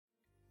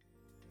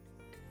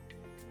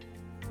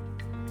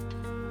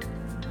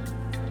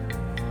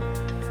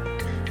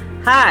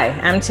Hi,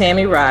 I'm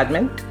Tammy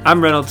Rodman.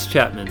 I'm Reynolds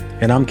Chapman.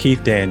 And I'm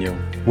Keith Daniel.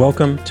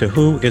 Welcome to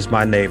Who is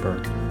My Neighbor,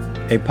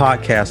 a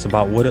podcast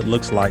about what it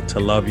looks like to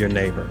love your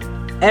neighbor.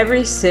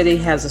 Every city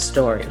has a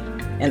story,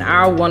 and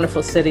our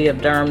wonderful city of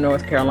Durham,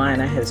 North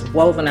Carolina has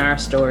woven our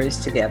stories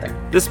together.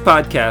 This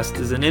podcast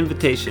is an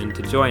invitation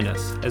to join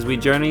us as we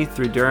journey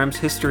through Durham's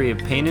history of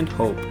pain and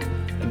hope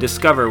and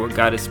discover what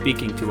God is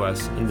speaking to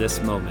us in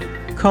this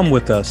moment. Come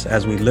with us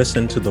as we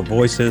listen to the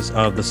voices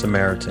of the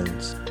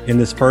Samaritans. In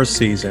this first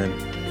season,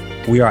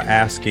 we are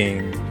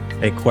asking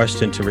a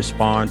question to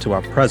respond to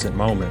our present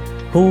moment.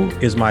 Who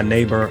is my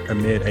neighbor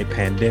amid a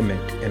pandemic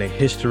and a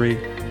history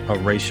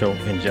of racial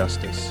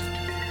injustice?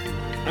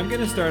 I'm going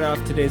to start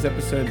off today's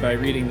episode by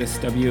reading this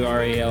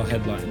WRAL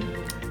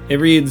headline. It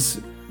reads,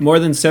 more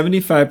than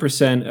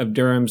 75% of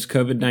Durham's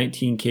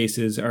COVID-19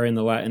 cases are in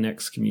the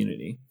Latinx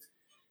community.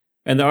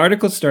 And the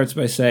article starts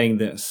by saying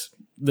this: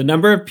 the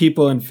number of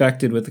people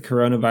infected with the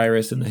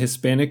coronavirus in the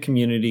Hispanic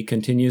community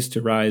continues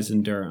to rise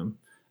in Durham.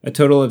 A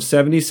total of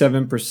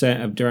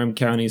 77% of Durham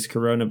County's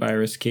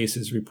coronavirus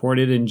cases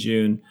reported in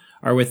June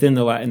are within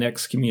the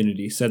Latinx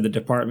community, said the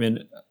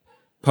Department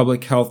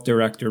Public Health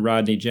Director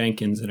Rodney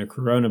Jenkins in a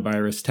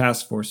coronavirus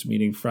task force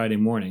meeting Friday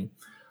morning.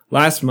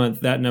 Last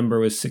month, that number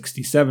was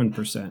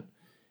 67%.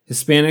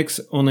 Hispanics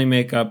only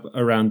make up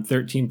around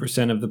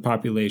 13% of the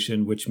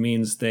population, which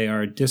means they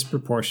are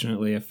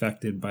disproportionately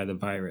affected by the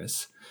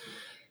virus.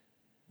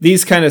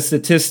 These kind of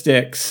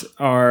statistics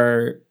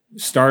are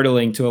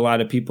startling to a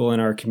lot of people in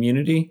our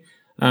community,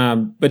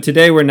 but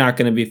today we're not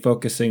going to be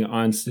focusing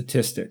on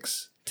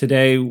statistics.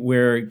 Today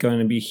we're going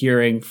to be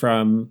hearing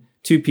from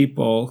two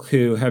people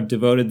who have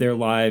devoted their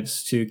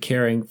lives to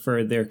caring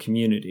for their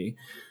community.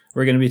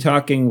 We're going to be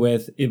talking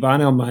with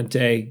Ivan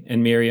Almonte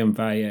and Miriam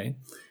Valle.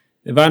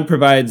 Ivan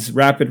provides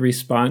rapid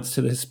response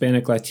to the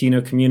Hispanic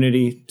Latino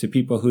community, to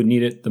people who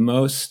need it the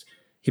most.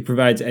 He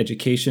provides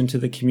education to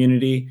the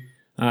community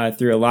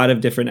through a lot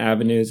of different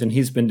avenues, and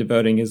he's been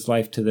devoting his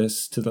life to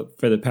this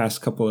for the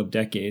past couple of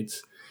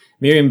decades.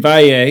 Miriam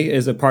Valle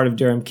is a part of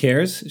Durham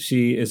Cares.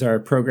 She is our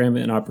program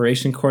and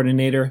operation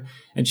coordinator,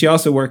 and she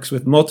also works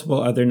with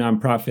multiple other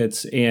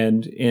nonprofits.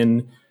 And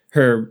in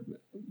her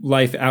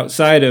life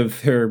outside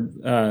of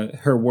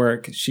her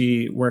work,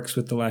 she works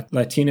with the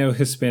Latino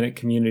Hispanic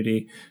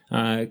community,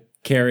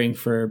 caring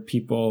for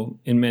people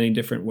in many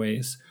different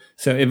ways.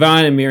 So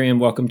Ivan and Miriam,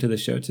 welcome to the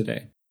show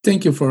today.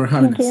 Thank you for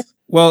having us.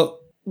 Well,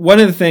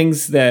 one of the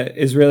things that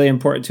is really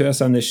important to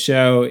us on this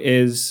show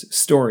is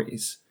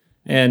stories.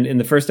 And in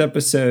the first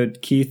episode,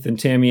 Keith and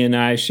Tammy and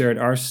I shared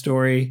our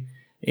story.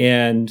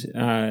 And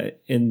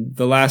in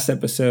the last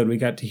episode, we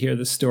got to hear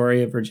the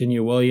story of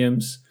Virginia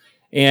Williams.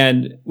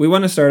 And we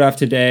want to start off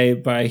today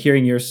by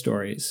hearing your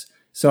stories.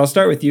 So I'll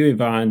start with you,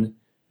 Ivan.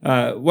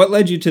 What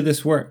led you to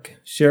this work?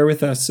 Share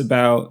with us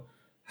about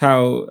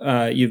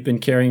how you've been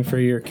caring for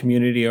your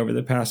community over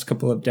the past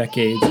couple of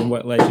decades and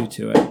what led you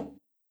to it.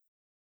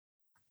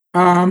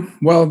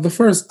 Well,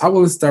 I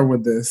will start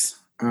with this.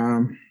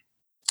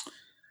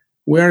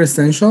 We are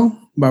essential,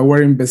 but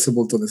we're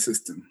invisible to the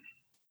system.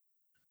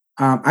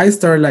 I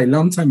started a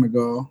long time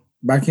ago,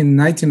 back in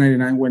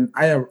 1999,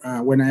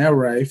 when I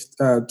arrived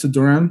to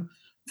Durham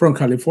from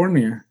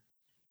California.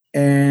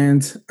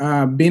 And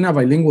being a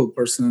bilingual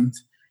person,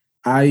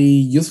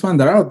 I just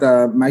found out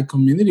that my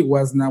community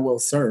was not well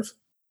served.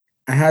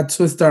 I had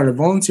to start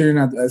volunteering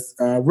at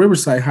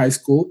Riverside High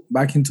School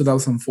back in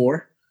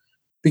 2004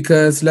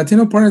 because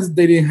Latino parents,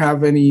 they didn't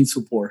have any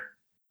support.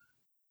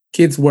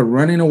 Kids were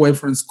running away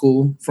from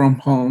school, from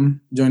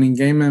home, joining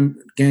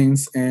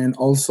gangs, and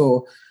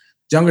also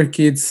younger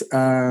kids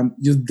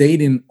just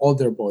dating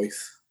older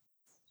boys.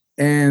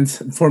 And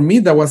for me,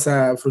 that was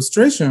a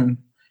frustration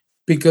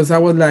because I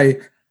was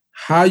like,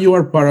 how you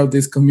are part of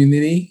this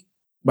community,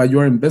 but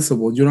you are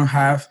invisible. You don't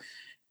have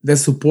the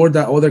support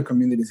that other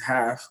communities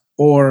have.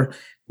 Or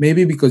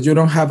maybe because you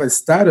don't have a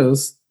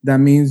status, that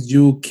means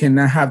you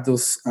cannot have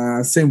those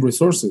same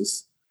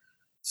resources.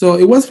 So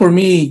it was for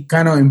me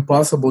kind of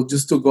impossible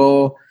just to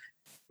go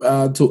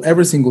to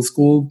every single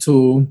school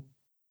to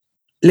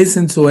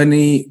listen to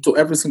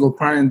every single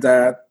parent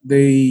that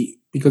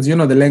because the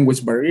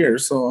language barrier.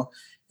 So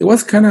it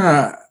was kind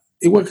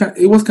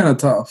of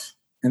tough.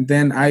 And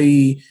then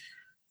I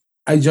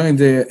joined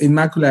the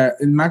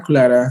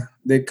Immaculata,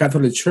 the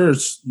Catholic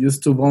Church,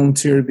 used to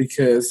volunteer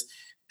because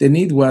the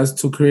need was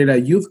to create a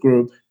youth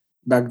group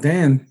back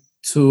then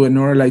in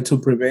order to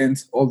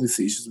prevent all these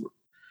issues.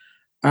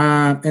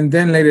 And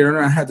then later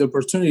on, I had the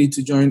opportunity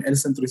to join El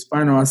Centro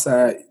Hispano as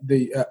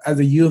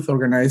a youth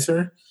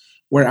organizer,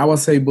 where I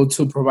was able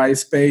to provide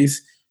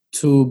space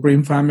to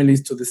bring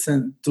families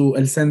to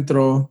El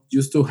Centro.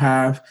 Used to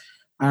have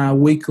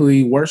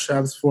weekly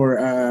workshops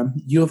for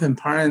youth and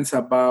parents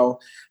about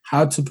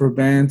how to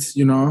prevent,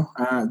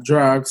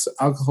 drugs,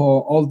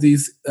 alcohol, all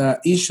these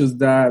issues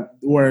that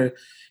were,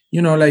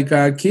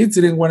 kids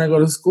didn't want to go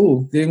to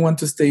school, didn't want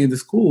to stay in the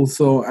school.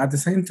 So at the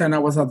same time, I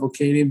was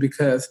advocating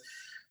because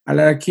a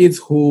lot of kids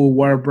who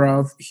were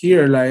brought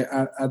here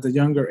at a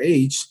younger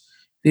age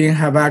didn't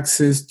have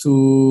access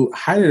to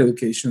higher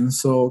education.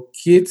 So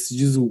kids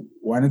just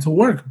wanted to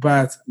work,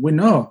 but we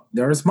know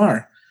they're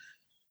smart.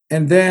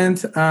 And then,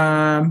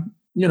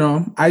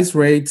 ICE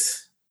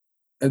rates,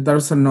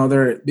 there's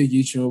another big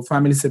issue,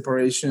 family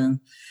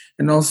separation.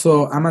 And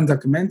also, I'm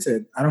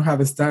undocumented. I don't have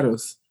a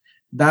status.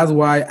 That's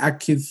why I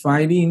keep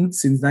fighting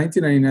since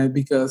 1999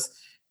 because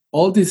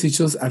all these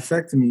issues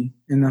affect me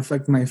and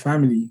affect my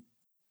family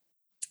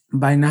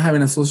by not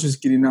having a social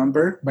security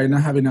number, by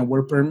not having a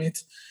work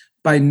permit,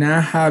 by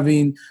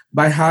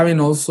having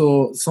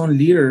also some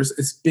leaders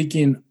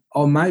speaking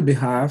on my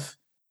behalf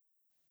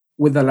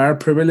with a lot of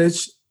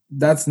privilege.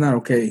 That's not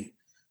okay.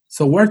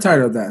 So we're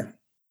tired of that.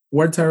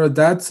 We're tired of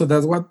that. So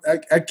that's what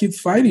I keep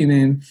fighting.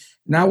 And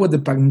now with the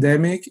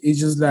pandemic, it's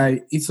just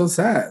like, it's so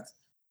sad.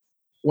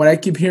 What I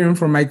keep hearing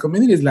from my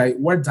community is like,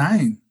 we're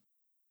dying.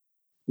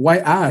 Why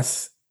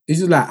us? It's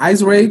just like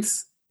ICE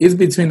rates. It's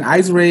between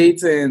ICE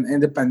rates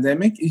and the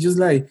pandemic. It's just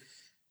like,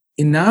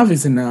 enough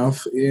is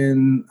enough.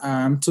 And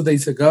 2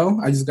 days ago,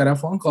 I just got a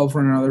phone call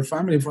from another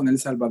family from El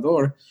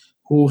Salvador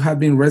who have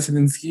been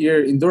residents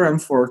here in Durham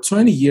for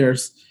 20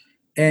 years.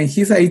 And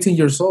he's 18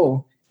 years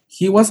old.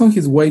 He was on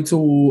his way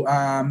to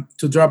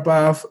drop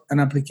off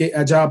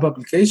a job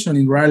application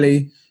in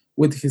Raleigh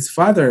with his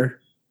father,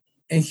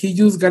 and he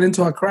just got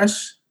into a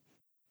crash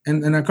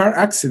and a car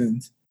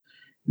accident.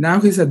 Now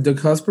he's at the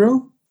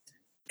hospital,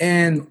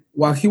 and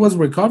while he was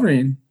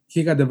recovering,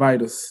 he got the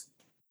virus.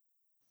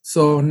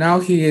 So now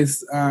he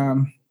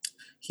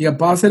got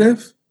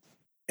positive,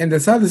 and the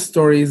saddest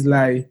story is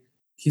like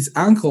his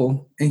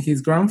uncle and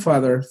his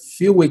grandfather a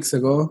few weeks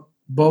ago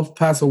both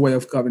passed away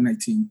of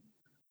COVID-19.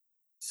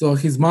 So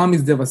his mom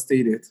is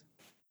devastated.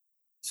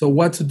 So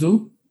what to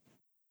do?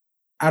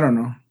 I don't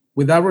know.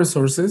 Without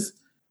resources,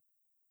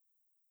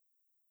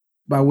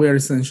 but we're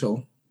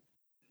essential.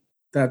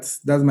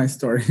 That's my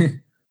story.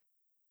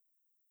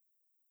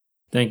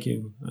 Thank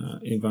you,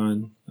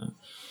 Yvonne.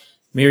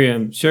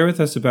 Miriam, share with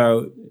us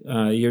about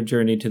your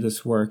journey to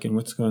this work and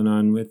what's going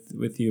on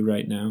with you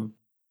right now.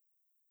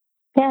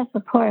 Yes,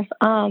 of course.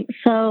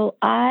 So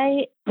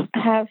I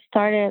have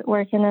started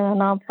working in a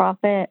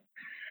nonprofit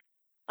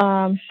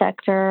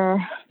sector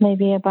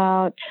maybe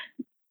about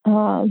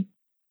 12,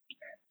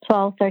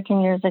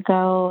 13 years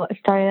ago. I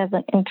started as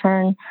an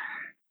intern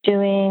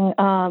doing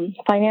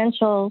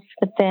financials,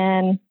 but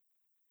then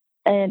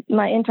in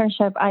my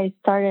internship, I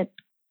started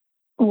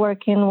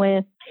working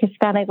with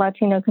Hispanic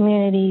Latino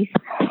communities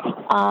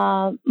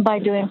by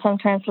doing some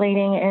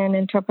translating and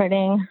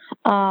interpreting.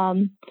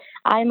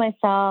 I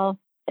myself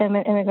am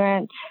an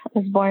immigrant. I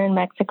was born in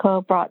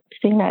Mexico, brought to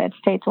the United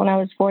States when I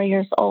was 4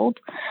 years old.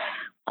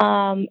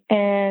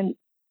 And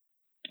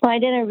I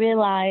didn't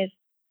realize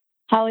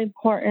how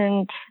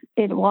important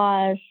it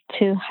was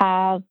to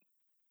have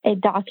a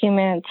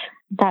document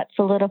that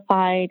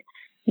solidified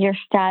your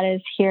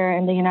status here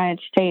in the United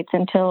States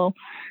until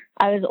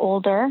I was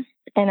older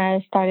and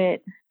I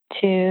started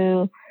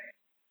to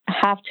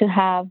have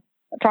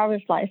a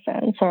driver's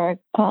license or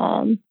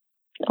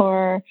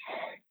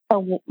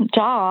a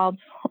job,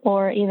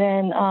 or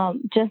even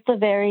just the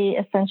very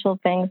essential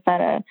things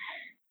that a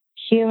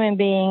human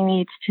being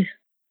needs to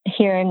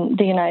here in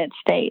the United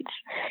States.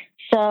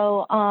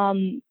 So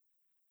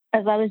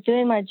as I was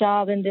doing my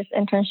job in this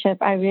internship,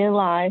 I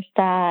realized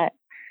that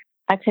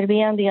I could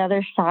be on the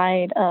other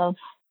side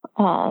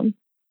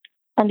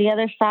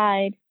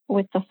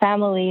with the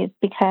families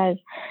because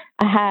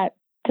I had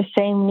the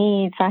same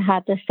needs, I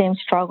had the same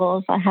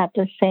struggles, I had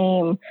the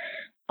same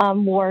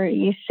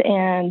worries.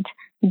 And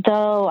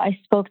though I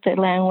spoke the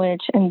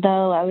language and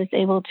though I was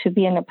able to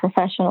be in a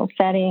professional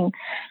setting,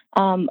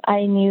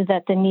 I knew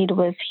that the need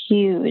was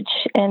huge.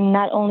 And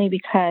not only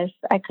because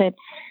I could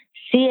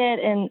see it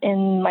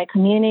in my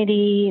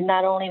community,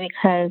 not only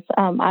because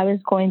I was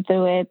going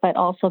through it, but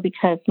also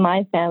because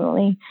my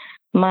family,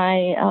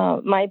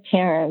 my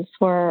parents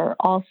were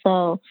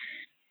also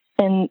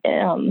came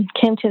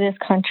to this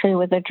country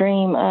with a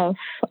dream of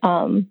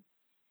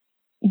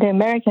the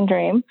American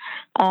dream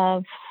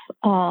of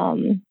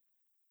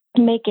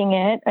making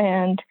it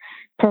and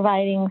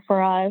providing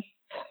for us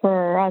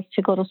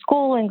to go to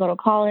school and go to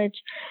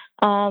college.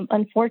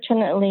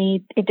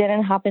 Unfortunately, it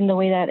didn't happen the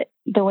way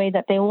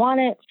that they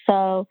wanted.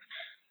 So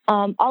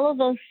all of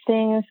those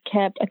things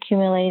kept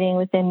accumulating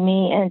within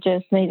me and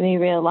just made me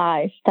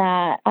realize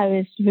that there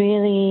was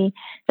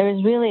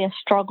really a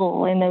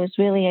struggle and there was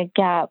really a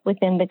gap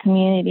within the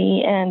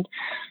community. And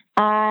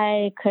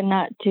I could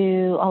not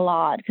do a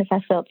lot because I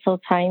felt so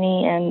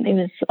tiny and it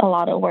was a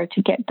lot of work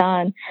to get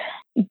done.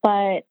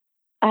 But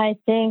I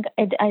think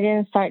I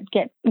didn't start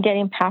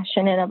getting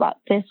passionate about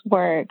this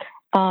work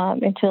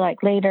until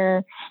like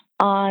later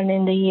on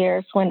in the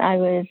years when I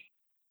was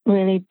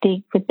really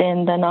deep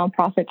within the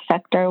nonprofit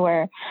sector,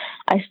 where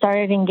I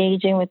started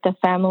engaging with the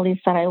families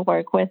that I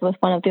work with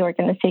one of the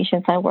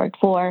organizations I work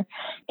for,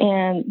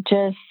 and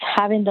just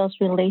having those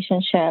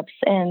relationships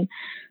and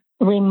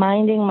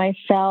reminding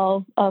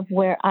myself of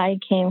where I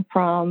came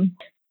from,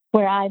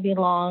 where I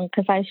belong,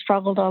 because I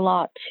struggled a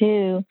lot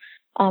too.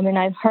 And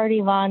I've heard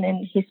Yvonne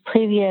in his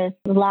previous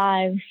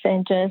lives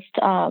and just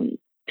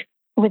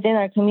within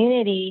our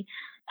community,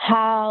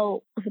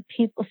 how the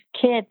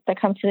kids that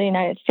come to the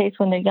United States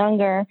when they're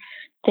younger,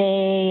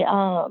 they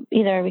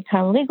either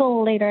become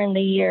legal later in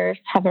the years,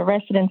 have a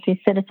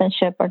residency,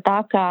 citizenship, or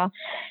DACA.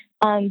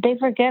 They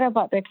forget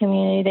about their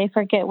community. They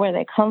forget where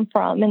they come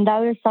from. And that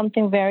was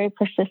something very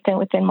persistent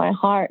within my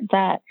heart,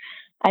 that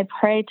I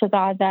prayed to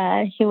God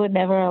that He would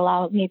never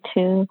allow me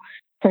to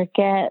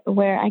forget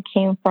where I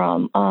came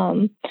from.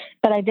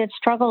 But I did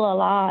struggle a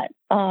lot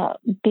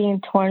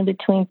being torn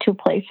between two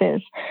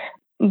places,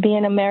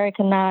 being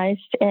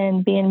Americanized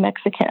and being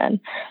Mexican.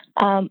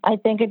 I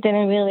think it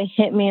didn't really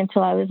hit me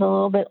until I was a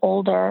little bit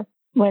older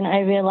when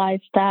I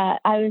realized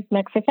that I was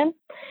Mexican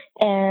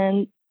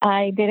and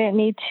I didn't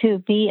need to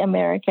be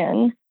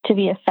American to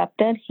be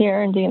accepted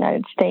here in the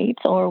United States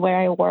or where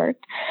I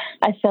worked.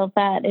 I felt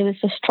that it was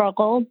a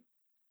struggle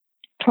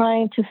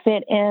trying to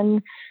fit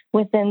in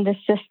within the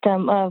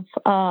system of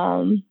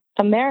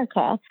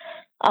America.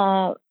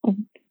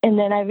 And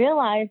then I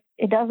realized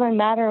it doesn't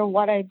matter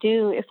what I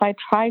do. If I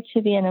try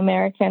to be an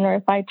American or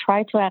if I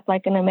try to act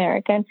like an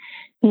American,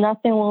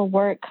 nothing will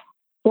work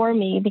for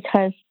me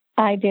because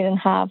I didn't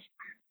have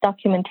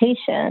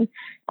documentation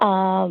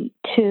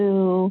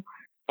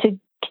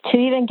to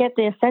even get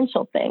the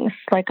essential things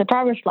like a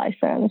driver's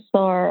license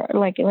or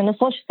like even a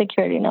social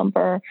security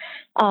number.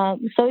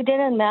 So it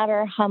didn't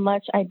matter how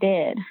much I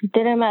did. It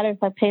didn't matter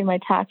if I paid my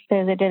taxes.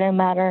 It didn't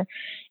matter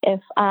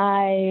if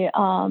I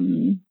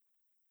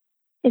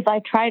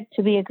tried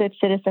to be a good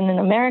citizen in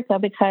America,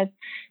 because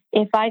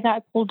if I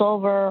got pulled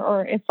over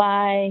or if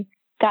I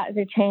got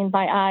detained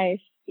by ICE,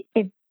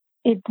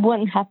 it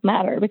wouldn't have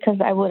mattered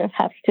because I would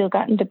have still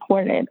gotten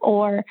deported.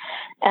 Or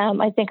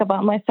I think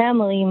about my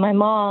family, my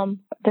mom,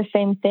 the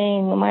same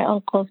thing, my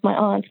uncles, my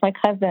aunts, my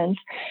cousins.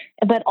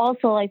 But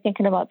also like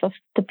thinking about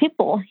the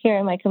people here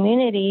in my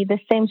community, the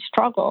same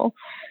struggle.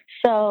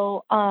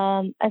 So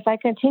as I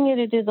continue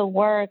to do the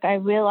work, I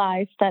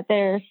realized that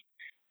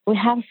we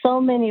have so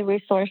many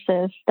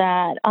resources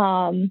that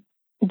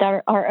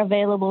are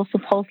available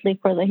supposedly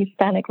for the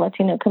Hispanic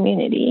Latino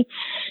community.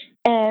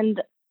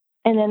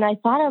 And then I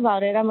thought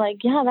about it. I'm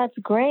like, yeah, that's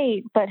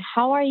great, but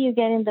how are you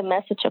getting the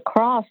message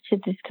across to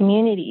these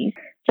communities?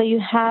 So you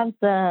have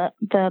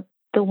the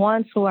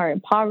ones who are in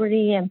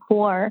poverty and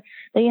poor,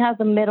 then you have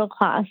the middle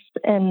class,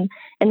 and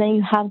then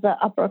you have the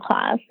upper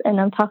class. And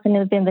I'm talking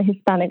within the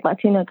Hispanic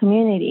Latino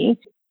community.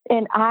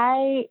 And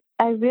I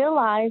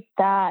realized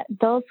that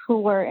those who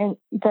were in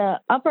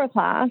the upper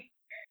class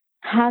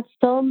had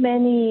so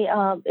many,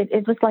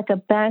 it was like a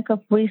bank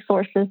of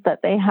resources that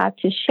they had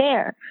to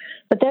share.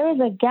 But there is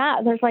a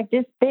gap. There's like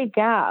this big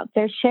gap.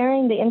 They're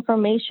sharing the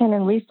information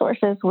and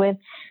resources with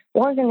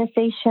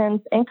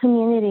organizations and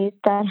communities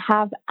that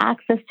have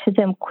access to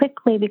them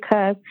quickly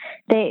because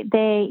they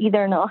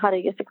either know how to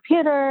use a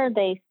computer,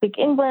 they speak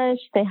English,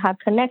 they have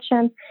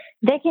connections.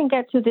 They can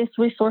get to these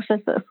resources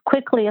as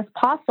quickly as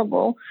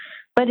possible.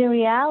 But in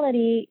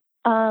reality,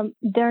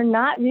 they're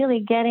not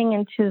really getting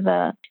into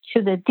the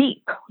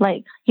deep,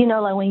 like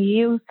when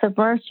you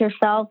submerge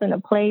yourself in a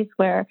place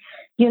where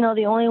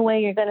the only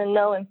way you're going to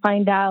know and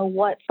find out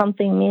what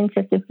something means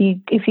is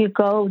if you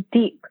go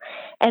deep.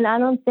 And I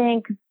don't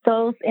think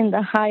those in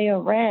the higher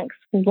ranks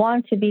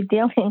want to be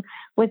dealing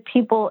with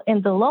people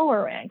in the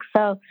lower ranks.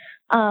 So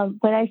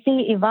when I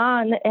see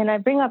Ivan, and I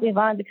bring up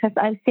Ivan because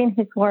I've seen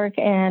his work,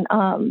 and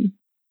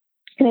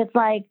it's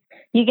like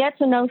you get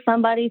to know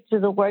somebody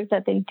through the work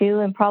that they do,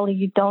 and probably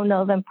you don't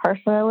know them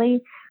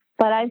personally.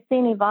 But I've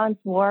seen Ivan's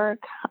work,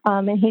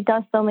 and he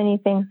does so many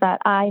things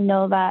that I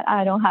know that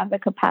I don't have the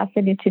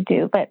capacity to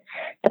do. But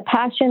the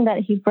passion that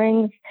he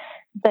brings,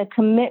 the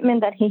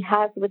commitment that he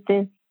has with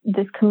this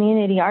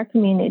community, our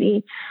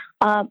community,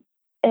 and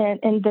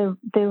the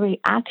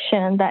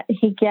reaction that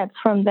he gets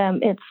from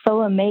them, it's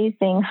so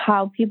amazing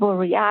how people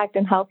react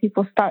and how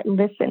people start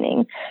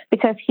listening,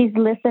 because he's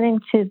listening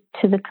to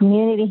the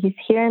community, he's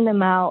hearing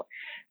them out,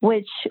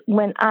 which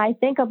when I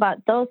think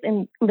about those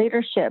in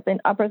leadership in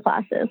upper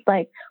classes,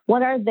 like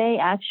what are they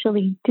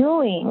actually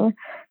doing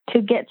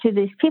to get to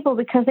these people?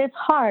 Because it's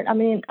hard. I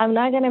mean, I'm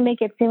not going to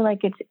make it seem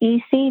like it's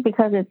easy,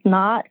 because it's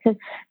not. Because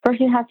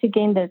first you have to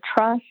gain their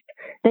trust,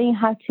 then you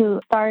have to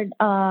start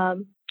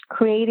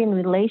creating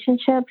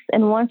relationships.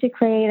 And once you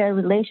create a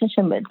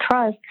relationship with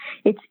trust,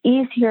 it's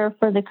easier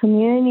for the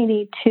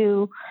community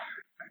to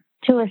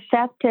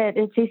accept it.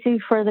 It's easier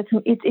for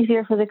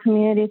the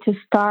community to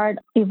start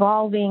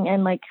evolving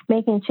and like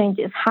making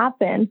changes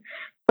happen.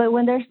 But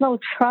when there's no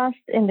trust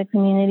in the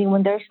community,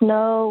 when there's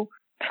no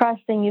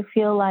trust and you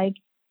feel like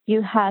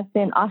you have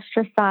been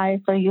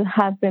ostracized or you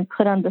have been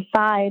put on the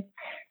side,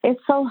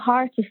 it's so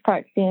hard to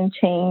start seeing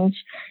change.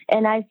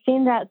 And I've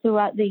seen that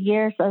throughout the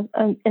years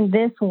in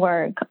this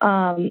work.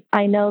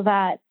 I know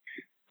that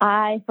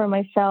for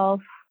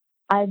myself,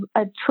 I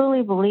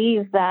truly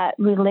believe that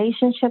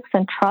relationships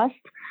and trust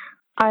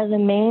are the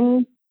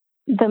main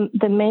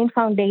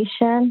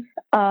foundation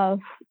of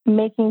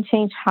making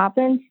change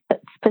happen,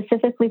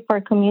 specifically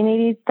for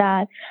communities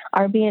that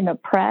are being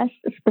oppressed,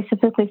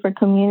 specifically for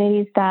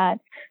communities that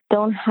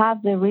don't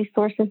have the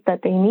resources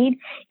that they need,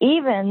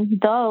 even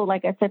though,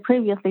 like I said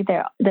previously,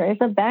 there is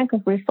a bank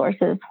of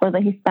resources for the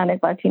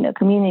Hispanic Latino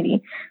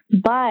community,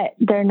 but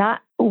we're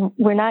not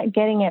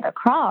getting it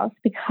across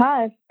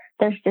because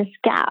there's this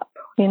gap,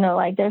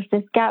 like there's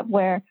this gap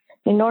where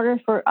in order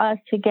for us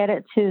to get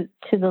it to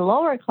the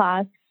lower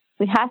class,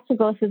 we have to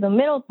go through the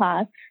middle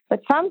class.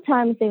 But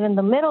sometimes even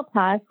the middle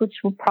class, which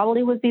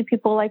probably would be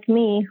people like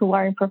me who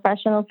are in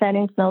professional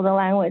settings, know the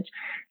language,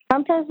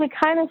 sometimes we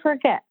kind of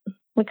forget.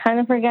 We kind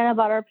of forget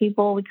about our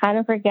people. We kind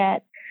of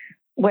forget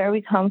where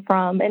we come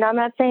from. And I'm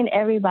not saying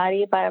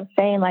everybody, but I'm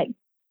saying like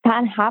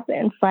that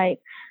happens. Like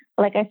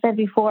I said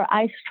before,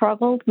 I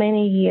struggled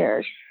many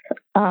years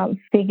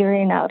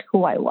figuring out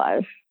who I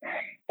was.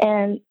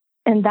 And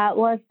that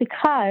was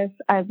because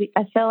I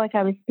felt like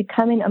I was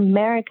becoming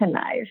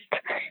Americanized,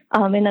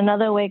 in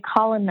another way,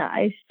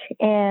 colonized,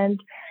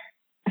 and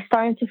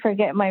starting to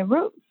forget my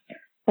roots.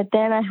 But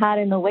then I had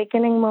an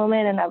awakening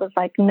moment, and I was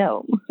like,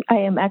 no, I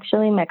am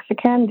actually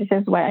Mexican. This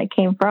is where I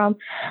came from.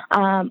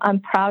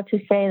 I'm proud to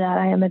say that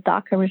I am a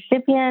DACA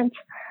recipient.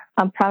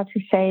 I'm proud to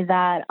say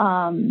that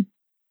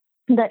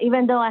that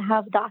even though I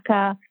have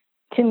DACA,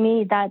 to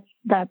me,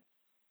 that's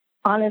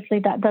honestly,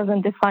 that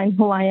doesn't define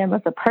who I am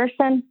as a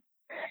person,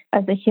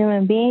 as a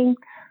human being.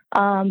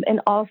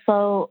 And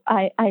also,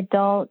 I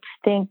don't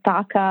think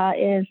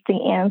DACA is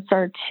the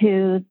answer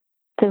to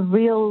the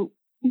real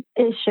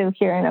issue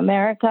here in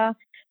America.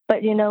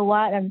 But you know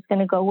what? I'm just going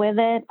to go with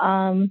it.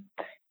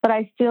 But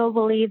I still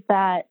believe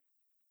that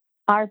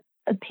our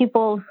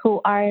people who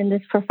are in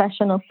this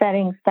professional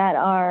settings that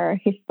are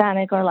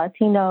Hispanic or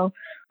Latino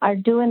are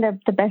doing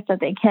the best that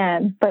they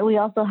can. But we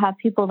also have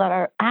people that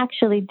are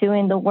actually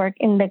doing the work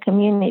in the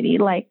community,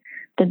 like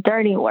the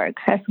dirty work,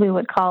 as we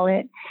would call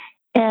it.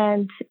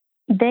 And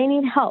they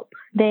need help.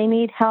 They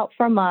need help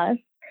from us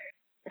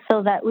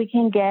so that we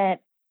can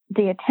get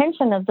the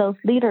attention of those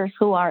leaders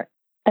who are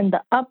in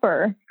the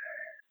upper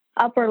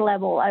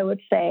level, I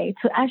would say,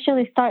 to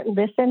actually start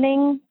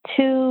listening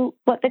to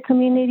what the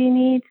community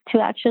needs,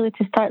 to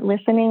start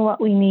listening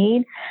what we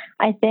need.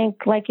 I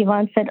think, like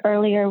Yvonne said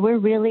earlier, we're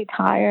really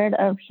tired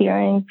of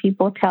hearing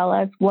people tell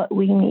us what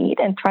we need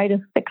and try to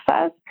fix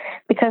us,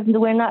 because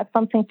we're not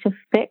something to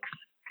fix.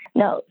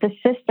 No, the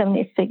system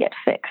needs to get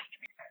fixed.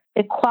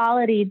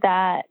 Equality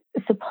that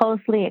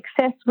supposedly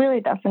exists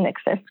really doesn't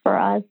exist for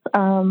us.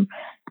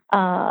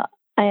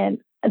 And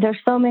there's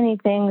so many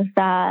things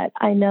that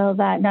I know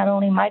that not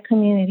only my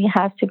community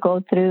has to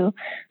go through,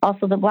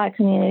 also the Black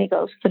community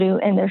goes through,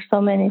 and there's so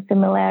many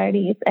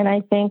similarities. And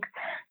I think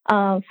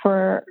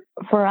for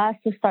us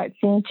to start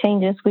seeing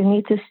changes, we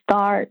need to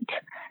start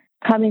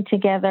coming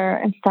together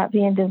and stop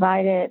being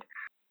divided.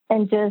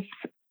 And just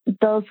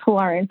those who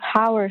are in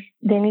power,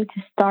 they need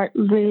to start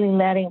really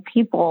letting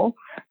people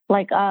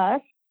like us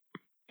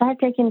start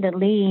taking the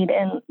lead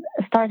and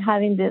start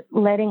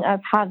letting us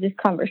have these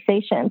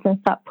conversations and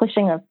stop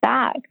pushing us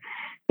back.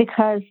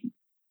 Because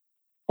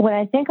when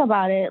I think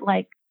about it,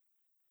 like,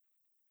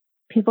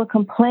 people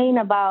complain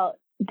about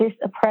these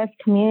oppressed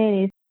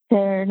communities.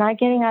 They're not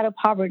getting out of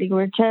poverty.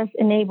 We're just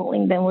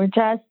enabling them. We're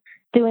just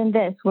doing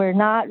this. We're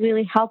not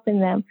really helping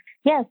them.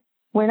 Yes,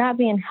 we're not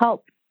being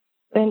helped.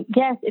 And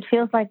yes, it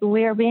feels like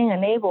we are being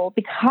enabled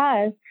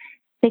because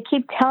they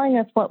keep telling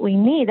us what we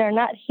need. They're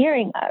not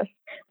hearing us.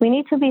 We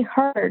need to be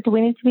heard.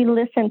 We need to be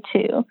listened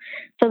to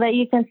so that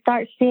you can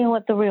start seeing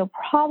what the real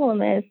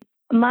problem is.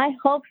 My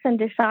hopes and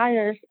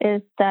desires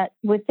is that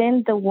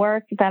within the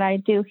work that I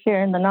do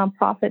here in the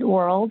nonprofit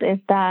world is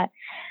that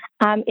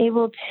I'm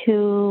able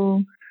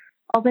to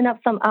open up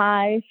some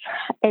eyes,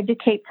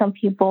 educate some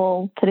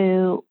people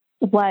through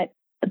what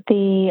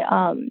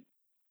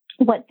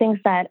things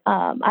that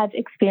I've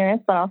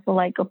experienced, but also,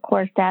 like, of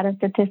course, data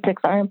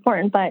statistics are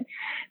important, but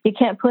you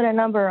can't put a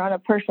number on a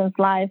person's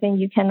life and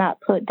you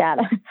cannot put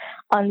data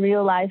on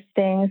real life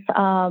things.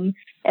 And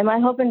my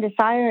hope and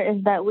desire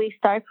is that we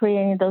start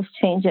creating those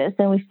changes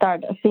and we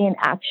start seeing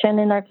action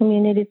in our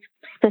communities,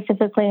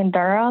 specifically in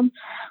Durham,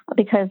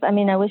 because, I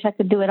mean, I wish I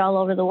could do it all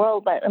over the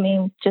world, but, I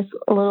mean, just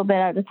a little bit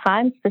at a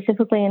time,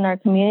 specifically in our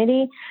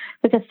community,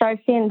 we could start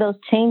seeing those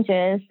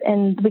changes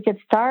and we could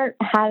start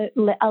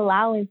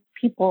allowing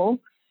people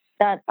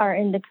that are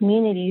in the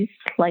communities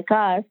like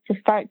us to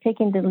start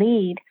taking the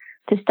lead,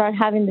 to start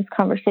having these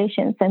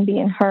conversations and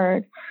being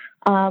heard.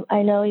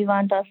 I know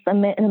Yvonne does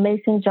an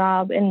amazing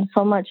job and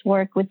so much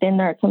work within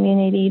our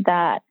community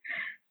that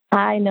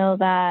I know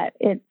that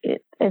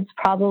it's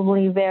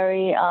probably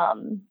very,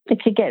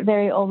 it could get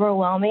very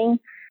overwhelming,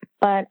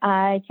 but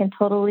I can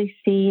totally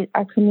see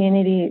our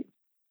community,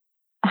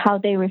 how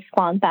they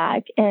respond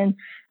back. And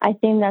I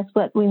think that's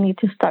what we need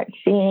to start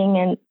seeing.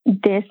 And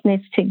this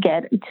needs to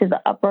get to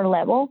the upper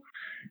level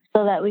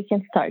so that we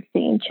can start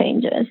seeing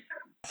changes.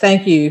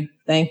 Thank you.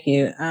 Thank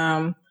you.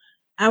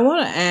 I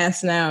want to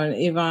ask now, and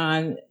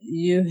Yvonne,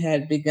 you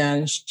had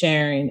begun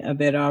sharing a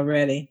bit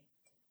already.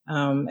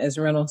 As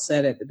Reynolds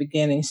said at the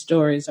beginning,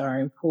 stories are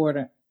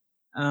important.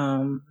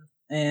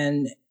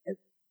 And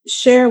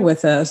share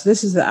with us,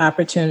 this is the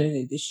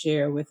opportunity to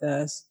share with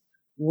us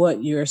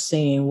what you're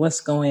seeing,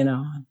 what's going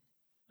on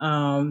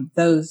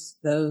those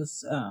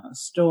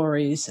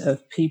stories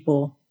of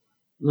people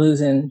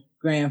losing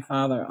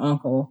grandfather,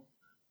 uncle.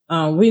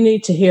 We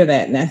need to hear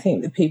that, and I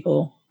think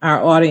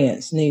our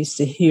audience needs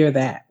to hear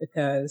that,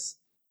 because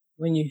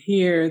when you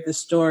hear the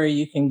story,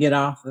 you can get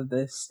off of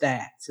the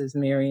stats, as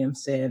Miriam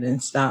said,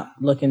 and stop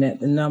looking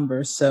at the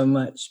numbers so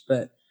much,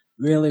 but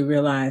really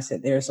realize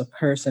that there's a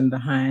person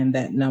behind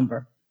that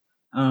number.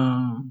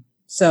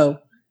 So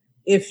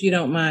if you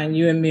don't mind,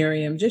 you and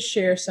Miriam, just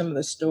share some of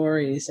the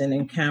stories and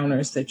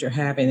encounters that you're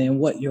having and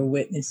what you're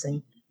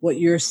witnessing, what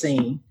you're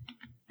seeing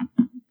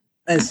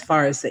as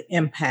far as the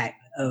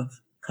impact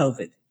of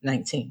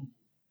COVID-19.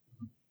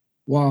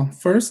 Well,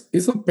 first,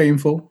 it's so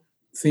painful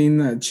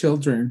seeing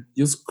children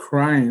just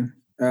crying,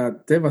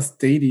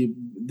 devastated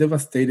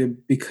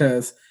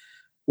because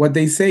what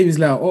they say is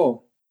like,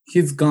 "Oh,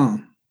 he's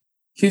gone.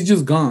 He's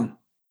just gone."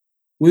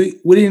 We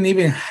didn't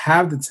even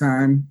have the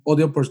time or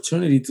the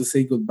opportunity to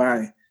say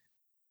goodbye.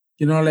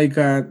 You know, like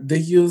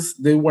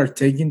they were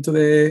taken to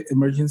the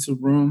emergency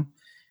room,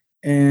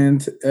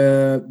 and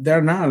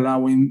they're not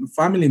allowing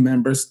family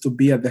members to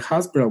be at the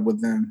hospital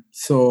with them.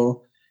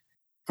 So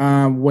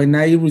when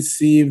I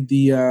received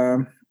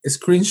the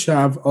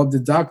screenshot of the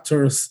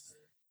doctors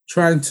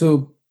trying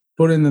to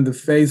put it in the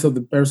face of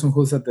the person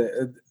who's at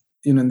the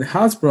in the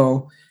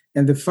hospital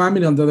and the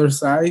family on the other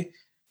side,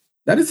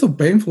 that is so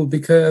painful,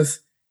 because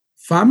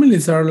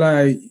families are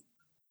like,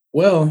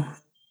 well,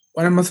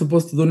 what am I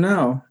supposed to do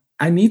now?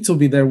 I need to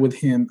be there with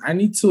him. I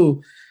need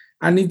to,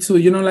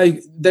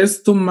 like,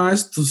 there's too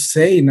much to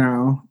say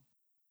now.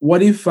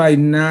 What if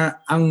I'm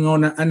not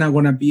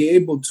gonna be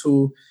able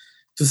to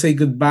say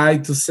goodbye,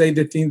 to say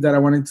the things that I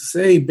wanted to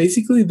say?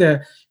 Basically,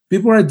 the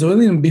people are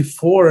doing it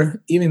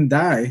before even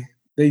die.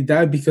 They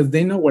die because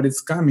they know what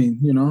is coming,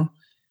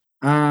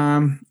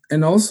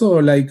 and also,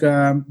 like,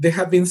 there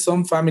have been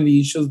some family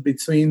issues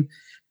between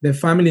the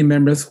family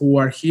members who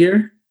are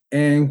here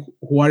and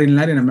who are in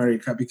Latin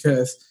America,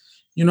 because,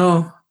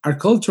 our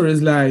culture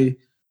is like,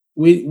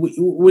 we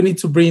need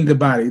to bring the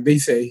body. They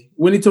say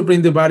we need to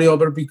bring the body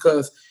over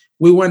because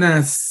we want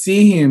to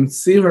see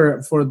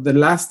her for the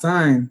last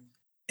time.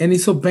 And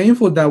it's so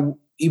painful that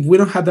if we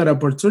don't have that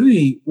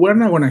opportunity, we're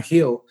not going to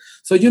heal.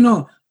 So,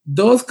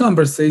 those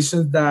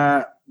conversations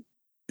that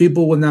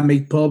people will not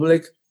make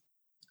public,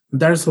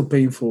 they're so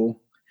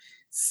painful.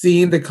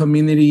 Seeing the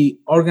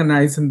community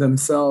organizing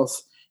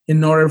themselves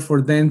in order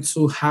for them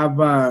to have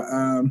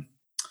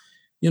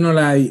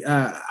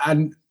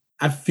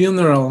a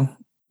funeral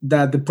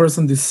that the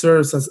person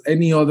deserves as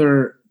any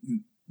other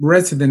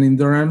resident in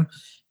Durham,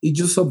 it's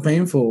just so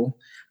painful.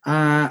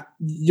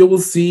 You will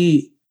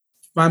see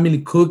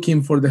family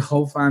cooking for the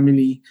whole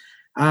family,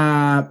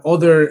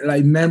 other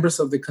like members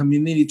of the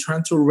community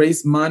trying to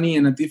raise money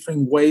in a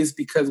different ways,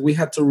 because we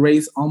had to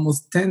raise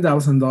almost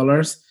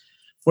 $10,000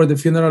 for the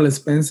funeral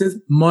expenses,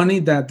 money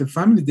that the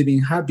family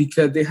didn't have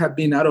because they have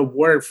been out of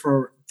work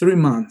for 3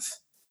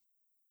 months.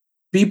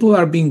 People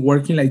are being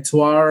working like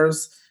 2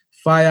 hours,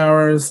 5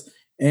 hours,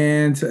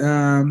 and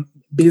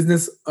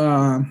business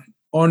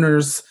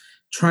owners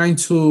trying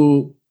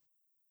to,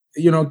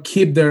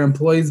 keep their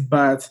employees,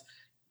 but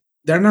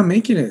they're not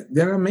making it.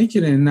 They're not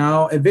making it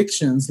now.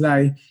 Evictions,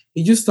 like,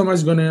 it's just so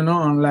much going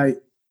on. Like,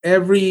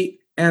 every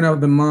end of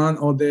the month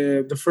or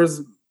the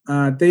first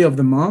day of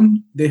the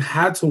month, they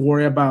had to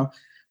worry about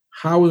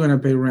how we're going to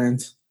pay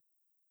rent,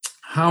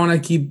 how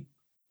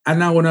I'm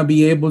not going to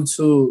be able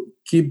to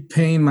keep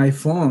paying my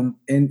phone.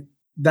 And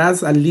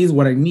that's at least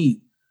what I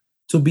need,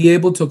 to be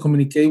able to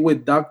communicate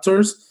with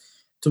doctors,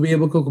 to be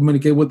able to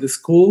communicate with the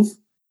schools,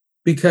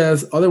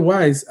 because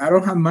otherwise I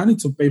don't have money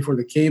to pay for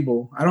the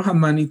cable. I don't have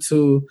money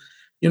to,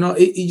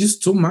 it's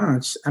just too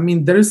much. I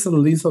mean, there's a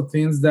list of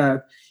things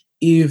that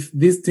if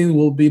this thing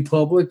will be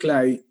public,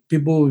 like,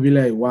 people will be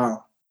like,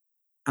 wow,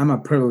 I'm a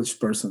privileged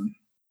person,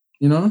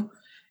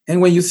 And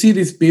when you see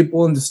these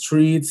people in the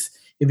streets,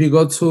 if you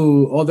go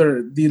to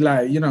other,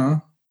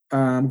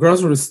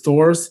 grocery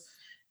stores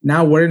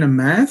now wearing a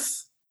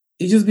mask,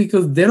 it's just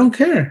because they don't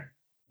care.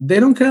 They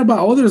don't care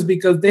about others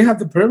because they have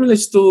the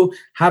privilege to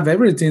have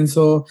everything.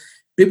 So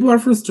people are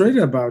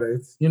frustrated about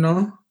it.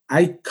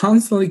 I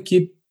constantly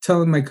keep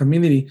telling my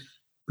community,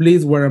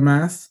 please wear a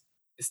mask,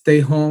 stay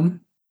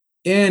home.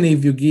 And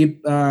if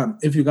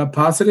you got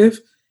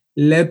positive,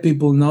 let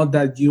people know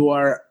that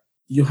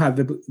you have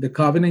the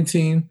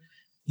COVID-19,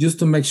 just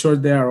to make sure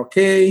they are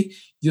okay,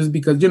 just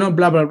because,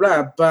 blah, blah,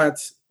 blah. But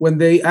when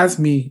they ask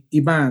me,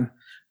 Ivan,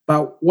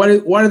 but what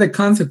are the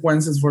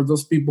consequences for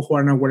those people who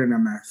are not wearing a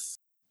mask?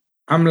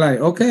 I'm like,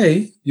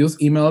 okay,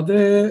 just email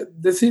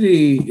the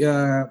city,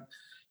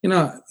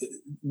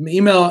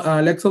 email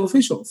elected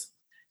officials.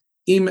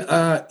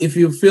 If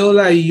you feel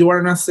like you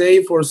are not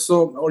safe,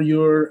 or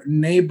your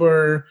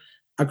neighbor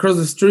across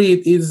the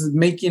street is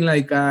making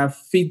like a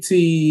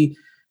 50,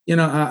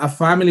 a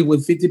family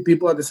with 50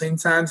 people at the same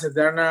time, so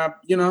they're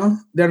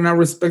not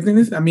respecting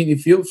this. I mean,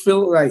 if you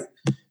feel like,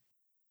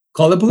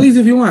 call the police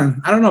if you want.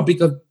 I don't know,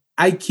 because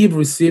I keep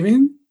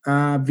receiving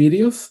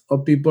videos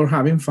of people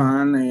having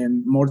fun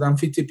and more than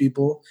 50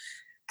 people.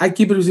 I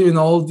keep receiving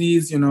all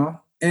these,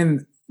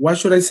 and what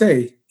should I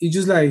say? It's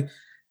just like,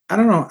 I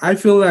don't know. I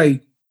feel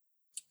like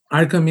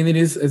our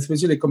communities,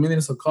 especially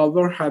communities of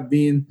color, have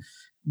been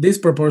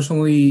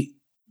disproportionately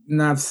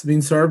not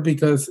being served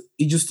because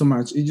it's just too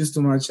much. It's just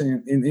too much,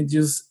 and it's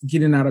just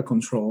getting out of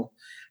control.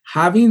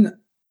 Having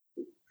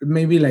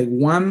maybe like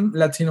one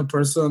Latino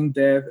person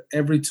dead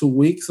every 2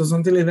 weeks or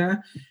something like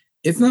that,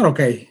 it's not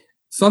okay.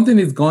 Something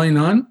is going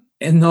on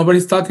and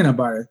nobody's talking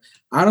about it.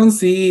 I don't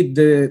see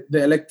the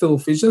elected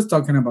officials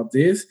talking about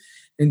this.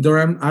 In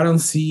Durham, I don't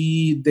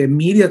see the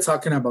media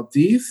talking about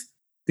this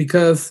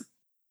because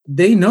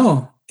they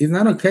know it's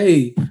not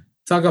okay.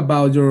 Talk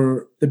about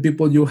the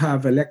people you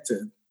have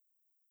elected.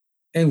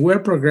 And we're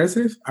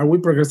progressive. Are we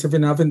progressive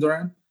enough in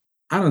Durham?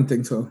 I don't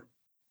think so.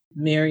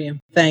 Miriam,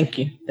 thank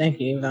you.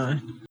 Thank you,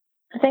 Yvonne.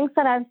 Things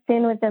that I've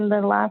seen within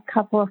the last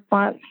couple of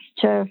months,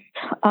 just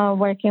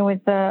working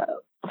with the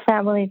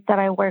families that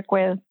I work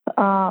with,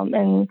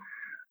 and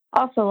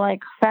also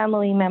like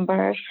family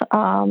members.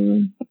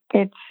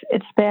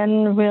 It's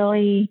been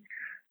really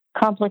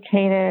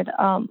complicated.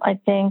 I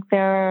think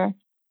there's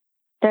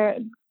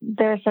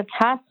a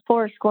task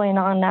force going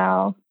on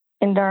now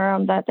in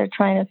Durham that they're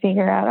trying to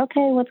figure out,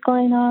 okay, what's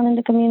going on in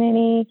the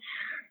community?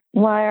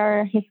 Why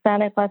are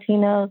Hispanic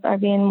Latinos are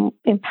being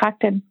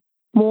impacted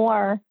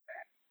more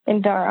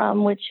in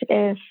Durham, which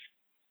is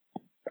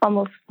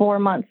almost 4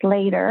 months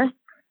later,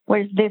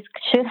 where this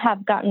should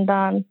have gotten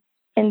done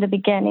in the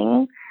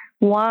beginning.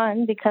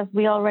 One, because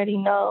we already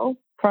know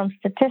from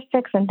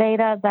statistics and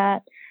data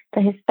that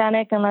the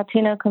Hispanic and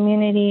Latino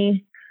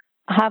community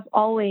have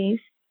always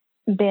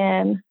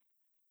been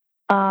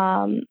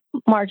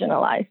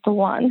marginalized.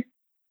 One,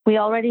 we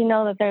already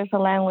know that there's a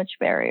language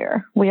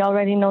barrier. We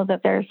already know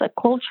that there's a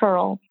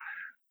cultural,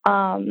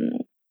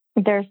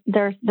 there's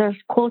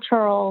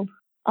cultural,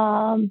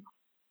 and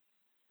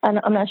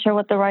I'm not sure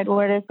what the right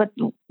word is, but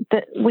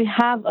we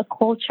have a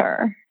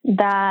culture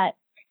that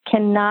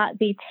cannot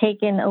be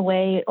taken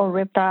away or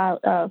ripped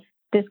out of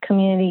this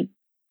community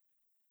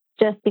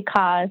just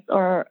because,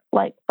 or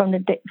like from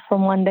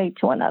one day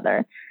to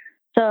another.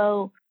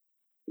 So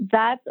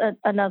that's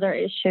another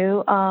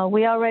issue.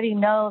 We already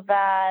know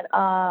that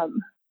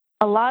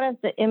a lot of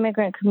the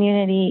immigrant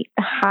community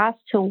has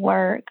to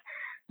work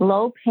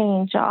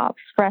low-paying jobs,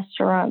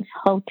 restaurants,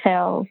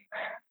 hotels,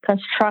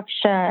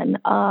 construction,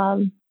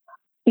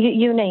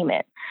 you name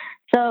it.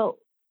 So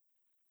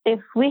if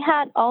we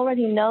had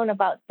already known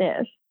about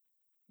this,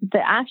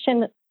 the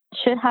action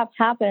should have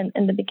happened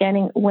in the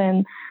beginning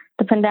when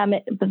the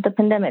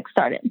pandemic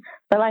started.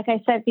 But like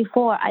I said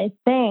before, I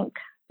think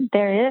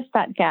there is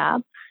that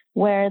gap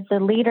where the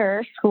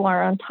leaders who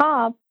are on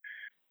top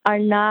are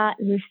not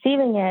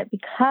receiving it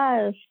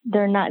because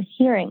they're not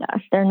hearing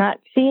us. They're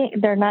not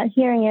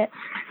hearing it.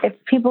 It's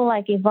people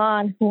like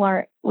Yvonne who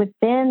are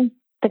within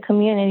the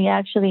community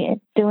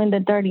actually doing the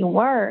dirty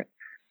work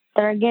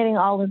that are getting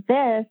all of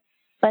this.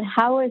 But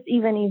how is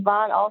even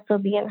Yvonne also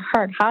being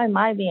heard? How am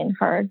I being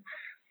heard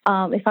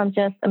if I'm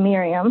just a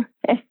Miriam?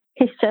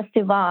 It's just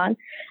Yvonne.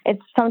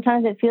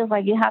 Sometimes it feels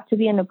like you have to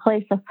be in a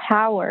place of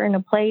power, in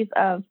a place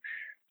of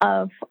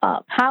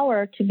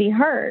power to be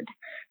heard.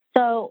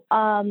 So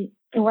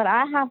what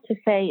I have to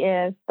say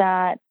is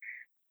that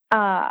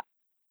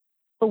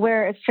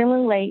we're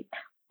extremely late.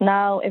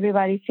 Now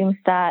everybody seems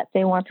that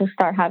they want to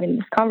start having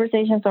these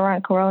conversations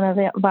around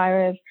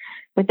coronavirus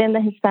within the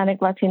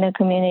Hispanic Latino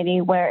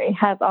community, where it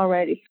has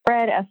already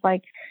spread. As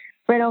like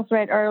Reynolds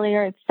read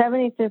earlier, it's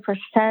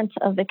 73%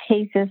 of the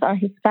cases are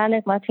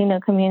Hispanic Latino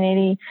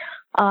community.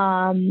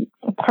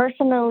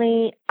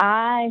 Personally,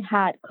 I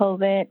had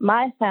COVID.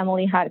 My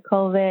family had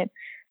COVID.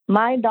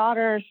 My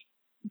daughter's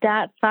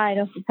dad side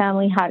of the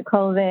family had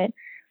COVID.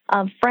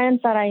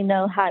 Friends that I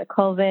know had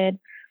COVID.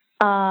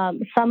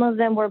 Some of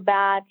them were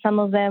bad. Some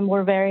of them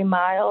were very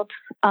mild.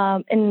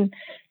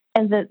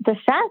 And the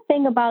sad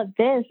thing about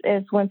this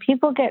is when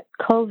people get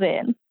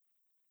COVID,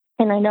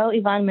 and I know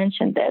Yvonne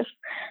mentioned this,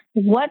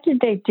 what do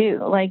they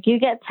do? Like, you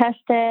get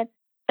tested.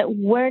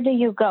 Where do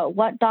you go?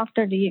 What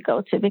doctor do you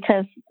go to?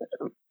 Because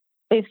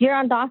if you're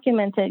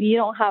undocumented, you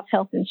don't have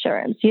health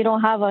insurance. You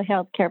don't have a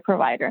healthcare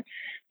provider.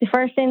 The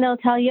first thing they'll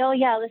tell you, oh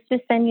yeah, let's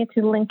just send you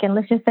to Lincoln.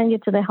 Let's just send you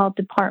to the health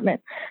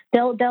department.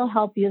 They'll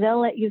help you.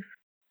 They'll let you.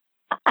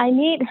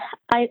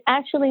 I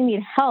actually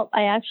need help.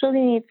 I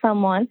actually need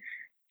someone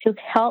to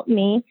help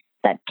me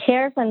that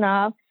cares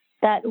enough,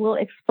 that will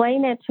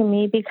explain it to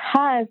me,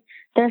 because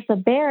there's a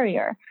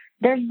barrier.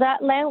 There's that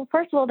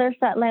first of all, there's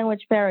that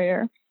language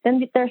barrier.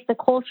 Then there's the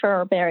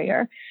cultural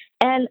barrier.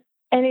 And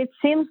it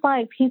seems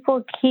like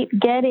people keep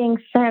getting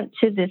sent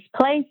to these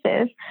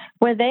places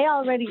where they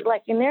already,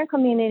 like in their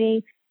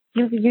community,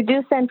 you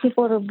do send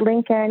people to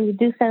Lincoln, you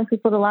do send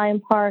people to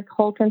Lion Park,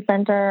 Holton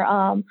Center,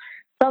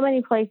 so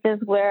many places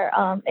where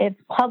it's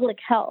public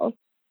health.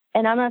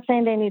 And I'm not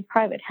saying they need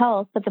private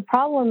health, but the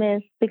problem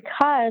is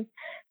because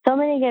so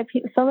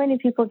many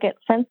people get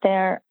sent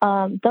there,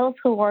 those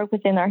who work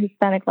within our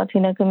Hispanic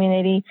Latino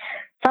community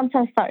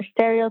sometimes start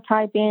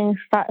stereotyping,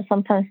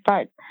 sometimes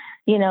start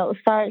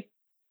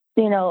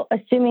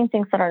assuming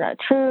things that are not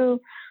true.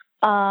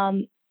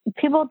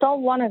 People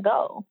don't want to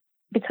go.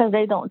 because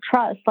they don't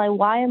trust. Like,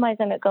 why am I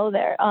going to go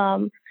there?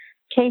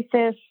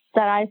 Cases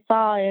that I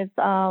saw is,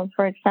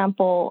 for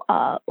example,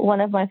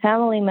 one of my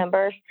family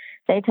members,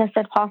 they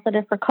tested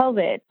positive for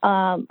COVID.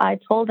 I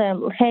told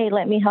them, hey,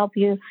 let me help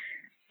you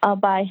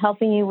by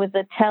helping you with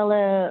the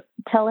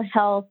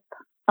telehealth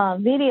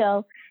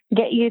video,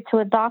 get you to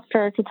a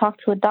doctor to talk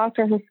to a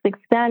doctor who speaks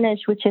Spanish,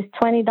 which is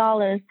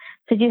 $20.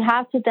 So you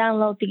have to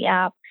download the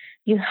app.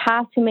 You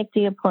have to make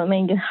the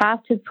appointment. You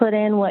have to put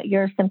in what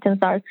your symptoms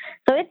are.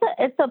 So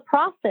it's a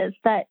process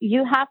that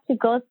you have to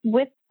go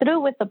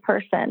through with the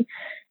person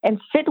and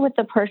sit with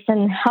the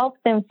person, help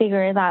them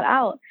figure that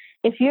out.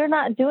 If you're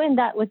not doing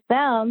that with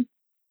them,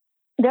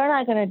 they're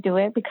not going to do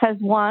it because,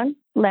 one,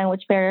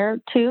 language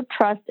barrier, two,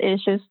 trust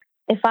issues.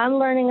 If I'm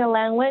learning a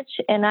language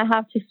and I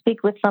have to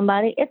speak with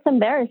somebody, it's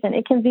embarrassing.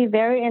 It can be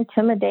very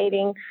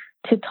intimidating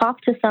to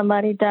talk to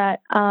somebody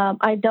that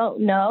I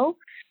don't know.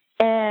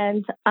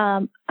 And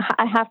I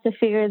have to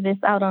figure this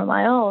out on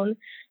my own.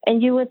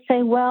 And you would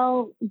say,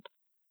 well,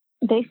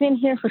 they've been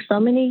here for so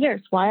many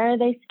years. Why are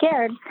they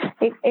scared?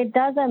 It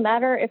doesn't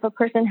matter if a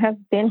person has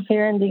been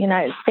here in the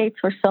United States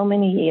for so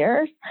many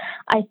years.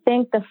 I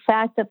think the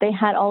fact that they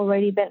had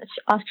already been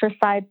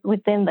ostracized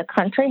within the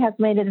country has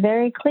made it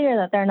very clear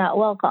that they're not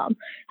welcome,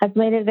 has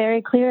made it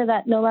very clear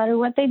that no matter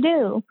what they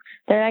do,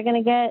 they're not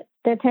going to get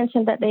the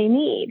attention that they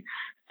need.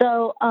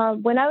 So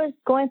when I was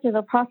going through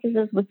the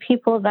processes with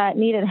people that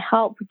needed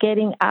help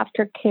getting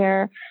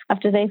aftercare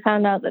after they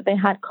found out that they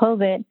had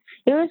COVID,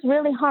 it was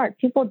really hard.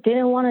 People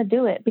didn't want to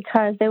do it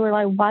because they were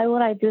like, why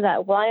would I do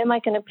that? Why am I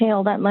going to pay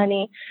all that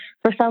money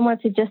for someone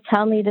to just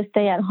tell me to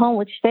stay at home,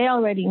 which they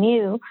already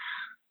knew?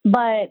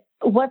 But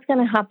what's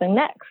going to happen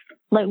next?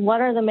 Like, what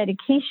are the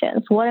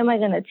medications? What am I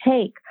going to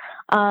take?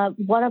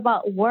 What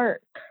about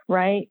work,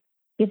 right?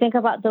 You think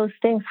about those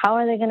things. How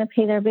are they going to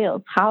pay their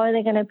bills? How are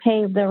they going to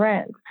pay the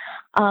rent?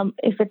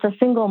 If it's a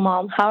single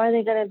mom, how are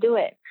they going to do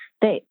it?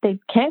 They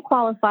can't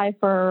qualify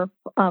for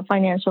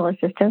financial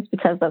assistance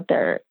because of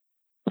their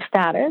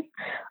status.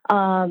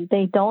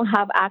 They don't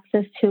have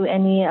access to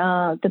any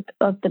of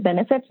the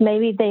benefits.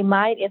 Maybe they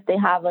might if they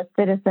have a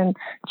citizen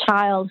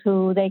child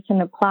who they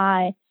can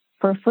apply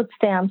for food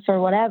stamps or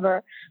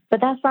whatever.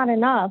 But that's not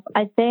enough.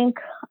 I think,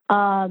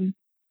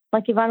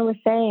 like Yvonne was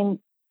saying,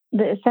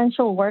 the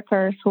essential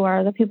workers who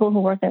are the people who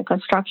work in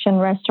construction,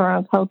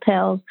 restaurants,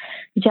 hotels,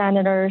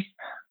 janitors,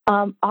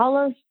 all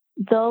of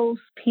those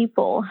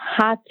people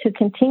had to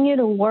continue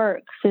to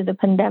work through the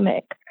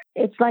pandemic.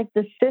 It's like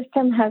the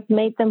system has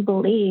made them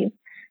believe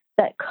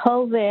that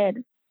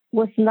COVID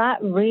was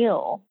not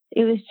real.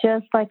 It was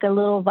just like a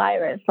little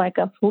virus, like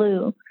a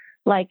flu,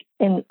 like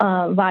in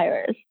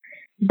virus,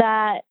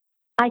 that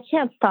I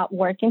can't stop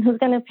working. Who's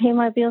going to pay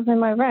my bills and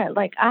my rent?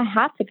 Like, I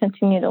have to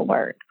continue to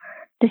work.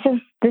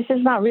 This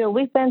is not real.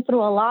 We've been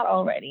through a lot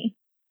already.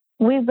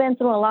 We've been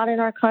through a lot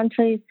in our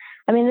countries.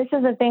 I mean, this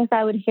is the things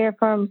I would hear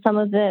from some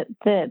of the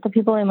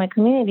people in my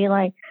community,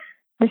 like,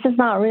 this is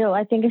not real.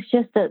 I think it's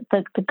just the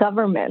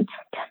government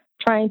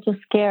trying to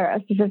scare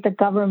us. This is the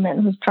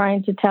government who's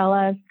trying to tell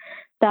us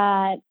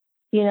that,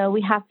 you know,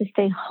 we have to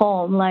stay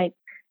home. Like,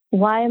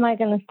 why am I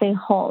going to stay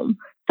home?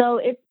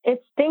 So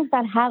it's things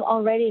that have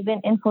already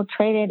been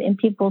infiltrated in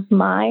people's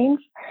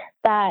minds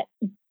that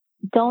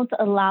don't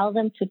allow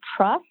them to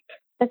trust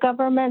the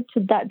government,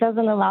 that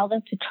doesn't allow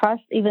them to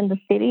trust even the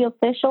city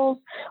officials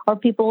or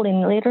people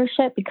in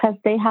leadership because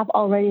they have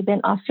already been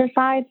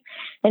ostracized.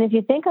 And if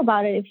you think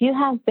about it, if you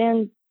have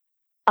been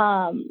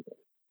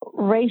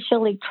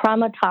racially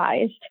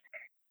traumatized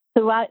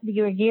throughout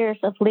your years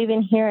of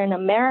living here in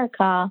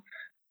America,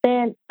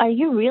 then are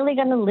you really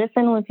going to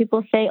listen when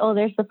people say, oh,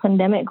 there's a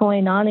pandemic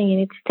going on and you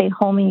need to stay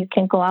home and you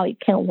can't go out, you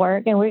can't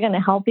work, and we're going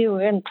to help you,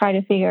 we're going to try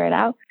to figure it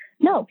out?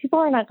 No, people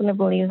are not going to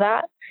believe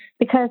that.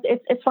 Because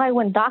it's why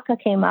when DACA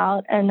came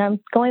out, and I'm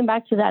going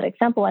back to that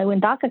example,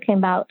 when DACA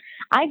came out,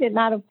 I did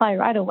not apply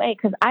right away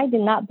because I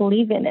did not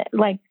believe in it.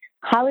 Like,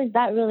 how is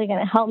that really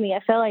going to help me? I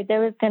felt like there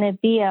was going to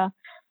be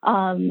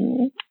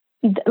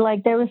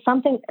there was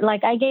something,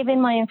 like I gave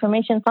in my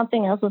information,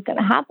 something else was going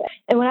to happen.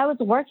 And when I was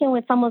working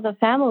with some of the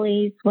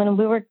families,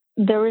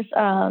 there was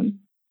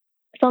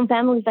some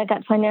families that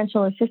got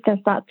financial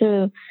assistance,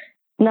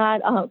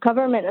 not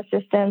government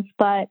assistance,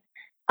 but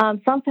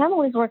some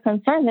families were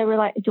concerned. They were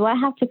like, do I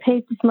have to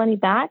pay this money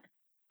back?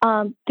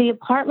 The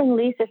apartment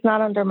lease is not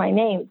under my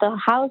name. The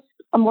house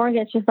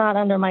mortgage is not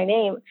under my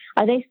name.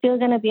 Are they still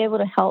going to be able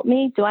to help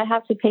me? Do I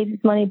have to pay this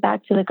money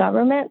back to the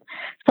government?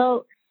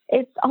 So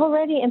it's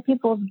already in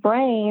people's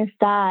brains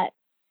that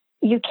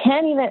you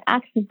can't even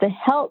access the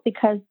help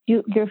because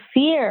you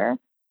fear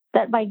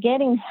that by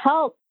getting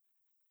help,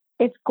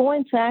 it's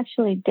going to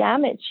actually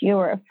damage you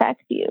or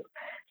affect you.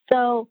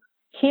 So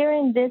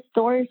hearing these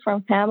stories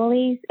from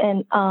families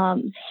and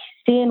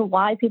seeing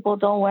why people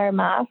don't wear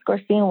masks or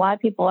seeing why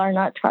people are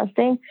not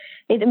trusting,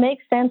 it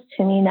makes sense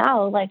to me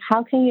now. Like,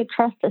 how can you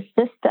trust a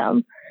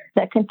system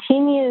that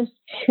continues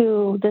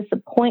to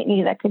disappoint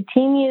you, that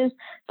continues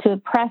to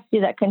oppress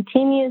you, that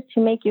continues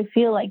to make you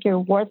feel like you're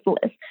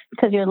worthless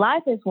because your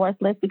life is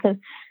worthless because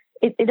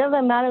it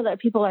doesn't matter that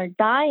people are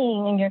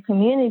dying in your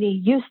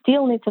community. You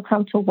still need to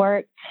come to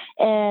work,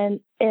 and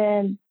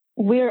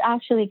we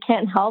actually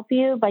can't help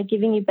you by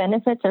giving you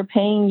benefits or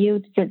paying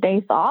you your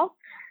days off.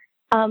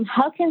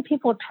 How can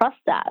people trust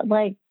that?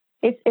 Like,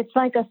 it's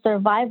like a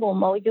survival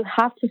mode. You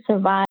have to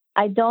survive.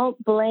 I don't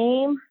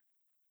blame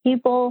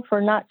people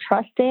for not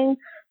trusting,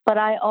 but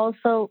I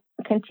also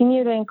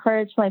continue to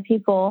encourage my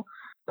people,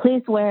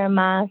 please wear a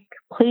mask.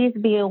 Please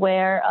be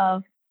aware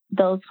of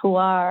those who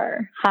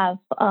have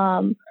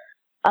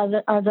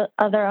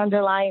other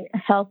underlying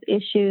health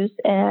issues.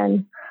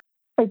 And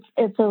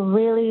it's a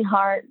really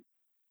hard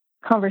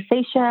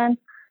conversation,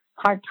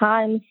 hard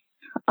times.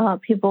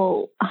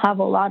 People have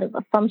a lot of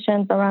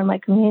assumptions around my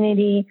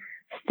community,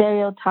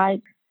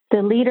 stereotypes.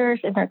 The leaders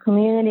in our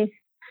communities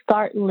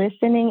start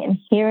listening and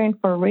hearing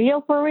for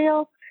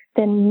real,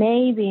 then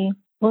maybe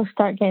we'll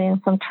start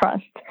getting some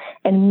trust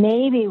and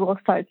maybe we'll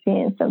start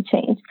seeing some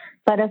change.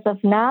 But as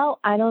of now,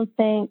 I don't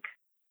think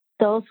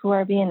those who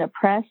are being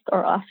oppressed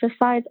or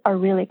ostracized are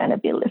really going to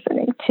be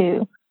listening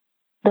to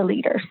the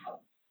leaders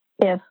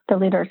if the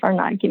leaders are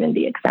not giving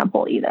the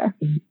example either.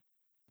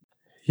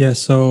 Yeah,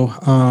 so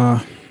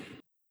I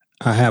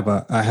have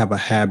a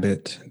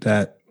habit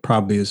that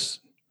probably is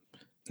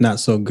not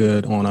so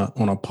good on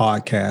a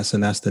podcast,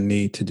 and that's the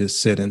need to just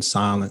sit in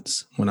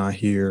silence when I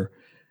hear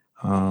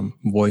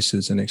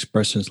voices and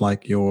expressions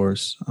like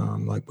yours,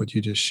 like what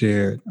you just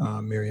shared,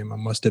 Miriam. I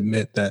must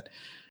admit that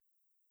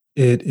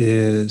it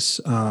is,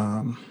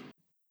 there's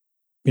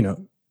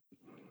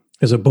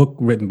a book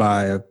written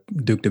by a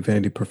Duke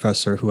Divinity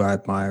professor who I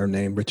admire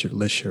named Richard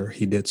Lisher.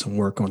 He did some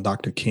work on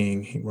Dr.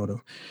 King. He wrote a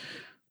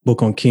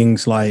book on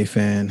King's life,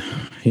 and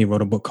he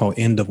wrote a book called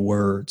End of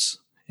Words.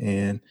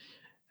 And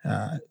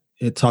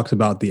it talks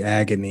about the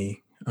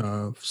agony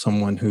of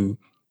someone who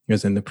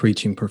is in the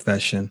preaching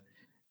profession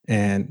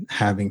and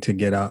having to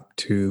get up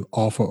to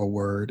offer a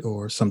word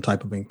or some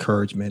type of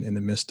encouragement in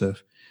the midst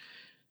of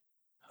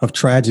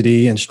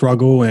tragedy and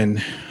struggle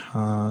and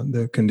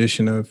the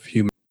condition of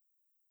human.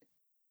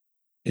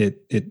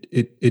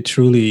 It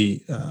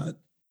truly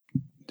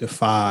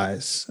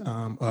defies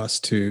us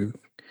to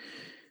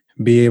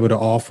be able to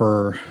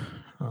offer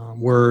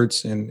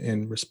words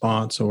in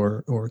response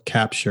or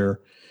capture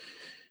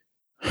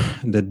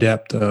the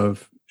depth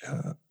of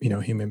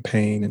human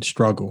pain and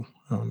struggle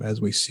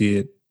as we see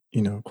it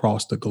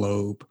across the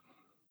globe.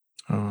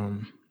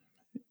 And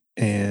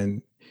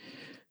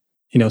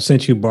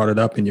since you brought it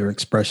up in your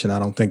expression, I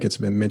don't think it's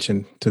been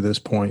mentioned to this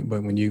point,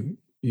 but when you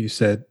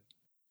said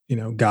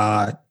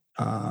God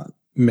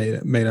made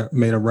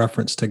a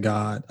reference to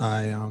God,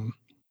 I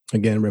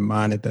again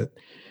reminded that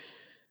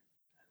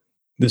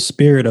the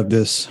spirit of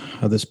this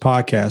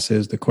podcast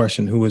is the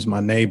question, who is my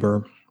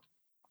neighbor?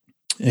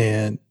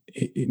 And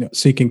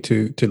seeking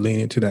to lean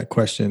into that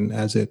question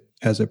as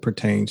it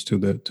pertains to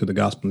the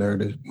gospel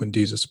narrative, when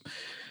Jesus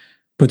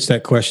puts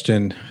that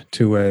question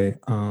to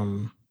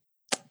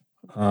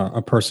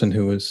a person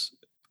who is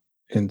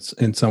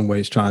in some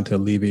ways trying to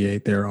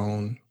alleviate their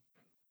own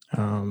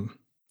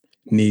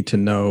need to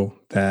know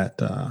that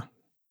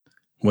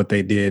what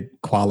they did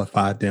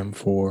qualified them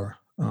for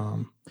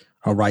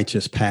a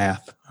righteous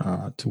path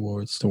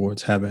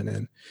towards heaven.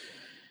 And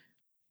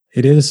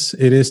it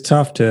is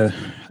tough to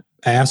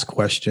ask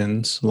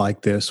questions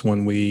like this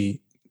when the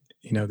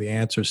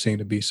answers seem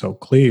to be so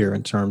clear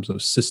in terms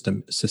of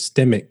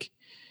systemic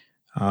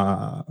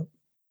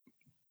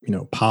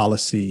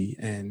policy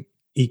and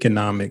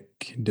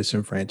economic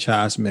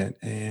disenfranchisement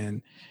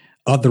and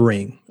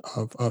othering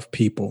of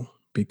people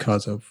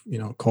because of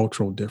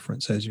cultural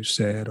difference, as you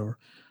said, or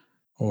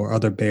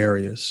other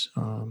barriers,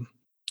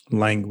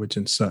 language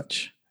and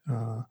such.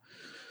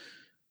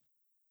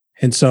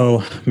 And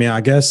so,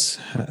 I guess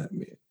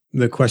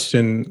the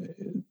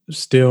question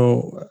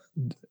still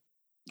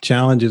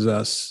challenges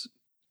us,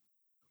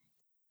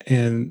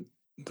 and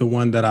the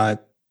one that I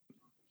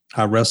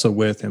wrestle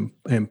with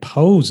in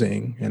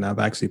posing, and I've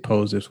actually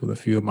posed this with a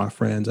few of my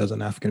friends as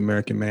an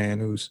African-American man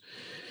who's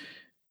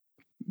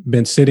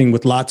been sitting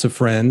with lots of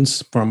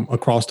friends from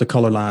across the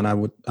color line, I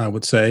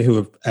would say, who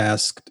have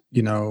asked,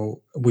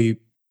 we're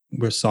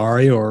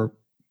sorry, or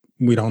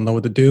we don't know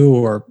what to do,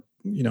 or,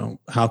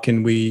 how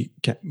can we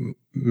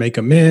make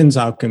amends?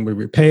 How can we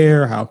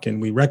repair? How can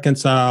we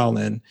reconcile?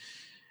 And,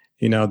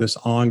 this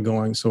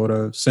ongoing sort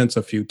of sense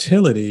of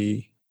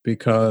futility,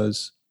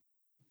 because,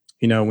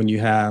 when you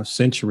have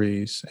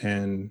centuries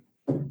and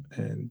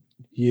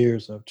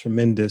years of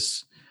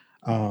tremendous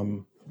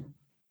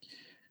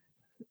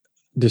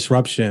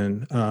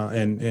disruption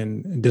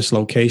and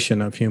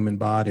dislocation of human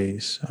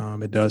bodies,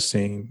 it does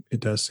seem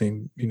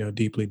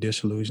deeply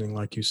disillusioning,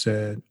 like you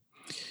said.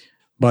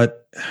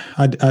 But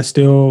I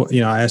still,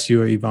 I ask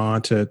you,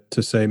 Yvonne,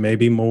 to say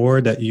maybe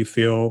more that you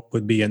feel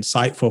would be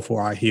insightful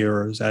for our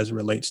hearers as it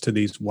relates to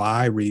these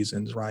why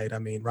reasons, right? I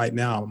mean, right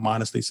now, I'm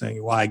honestly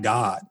saying, why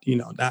God?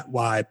 Not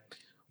why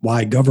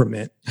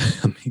government?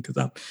 I mean, because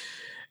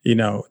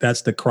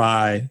that's the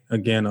cry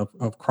again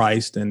of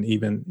Christ, and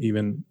even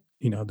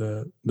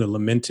the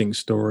lamenting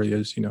story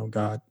is,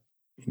 God,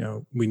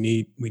 we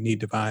need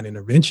divine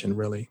intervention,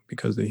 really,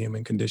 because the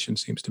human condition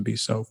seems to be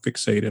so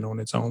fixated on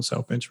its own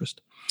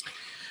self-interest.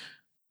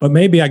 But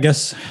maybe, I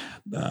guess,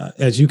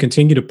 as you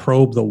continue to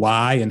probe the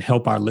why and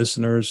help our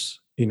listeners,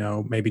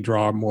 maybe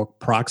draw more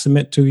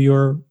proximate to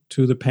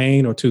the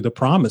pain or to the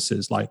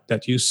promises like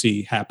that you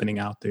see happening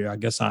out there. I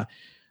guess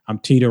I'm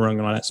teetering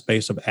on that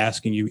space of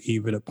asking you,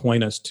 Eva, to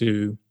point us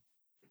to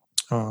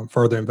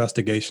further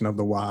investigation of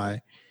the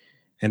why,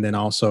 and then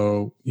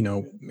also,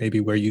 maybe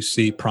where you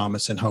see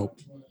promise and hope.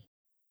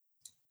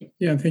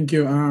 Yeah, thank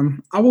you.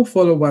 I will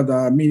follow what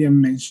Miriam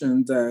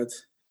mentioned that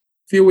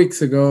a few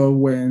weeks ago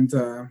when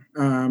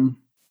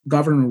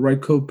Governor Roy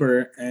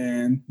Cooper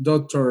and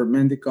Dr.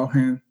 Mandy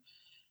Cohen,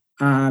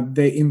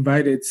 they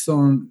invited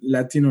some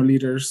Latino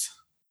leaders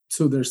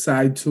to their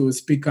side to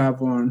speak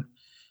up on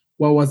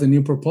what was the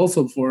new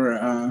proposal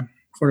for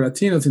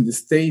Latinos in the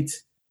state.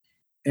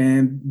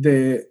 And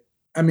the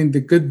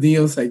good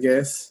news, I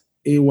guess,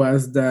 it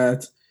was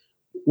that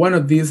one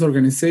of these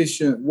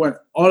organizations,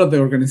 all of the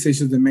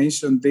organizations they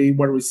mentioned, they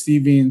were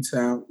receiving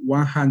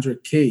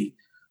 $100K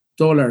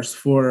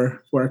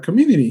for a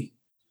community.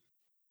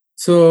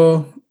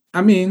 So,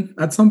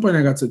 at some point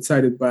I got so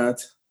excited,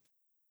 but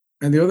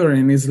on the other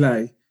end, it's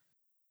like,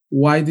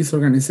 why these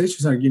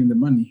organizations are giving the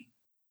money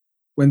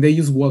when they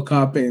just walk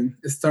up and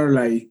start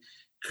like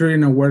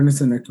creating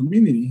awareness in their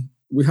community?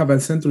 We have El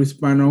Centro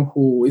Hispano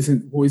who is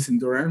in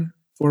Durham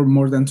for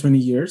more than 20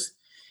 years.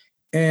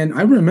 And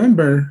I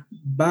remember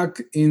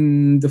back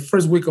in the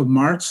first week of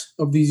March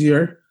of this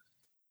year,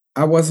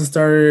 I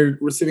started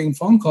receiving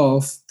phone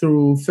calls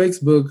through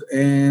Facebook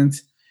and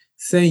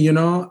saying,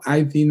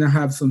 I think I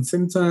have some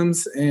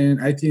symptoms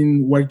and I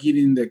think we're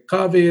getting the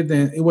COVID.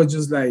 And it was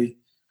just like,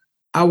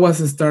 I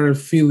started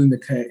feeling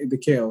the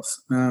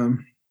chaos.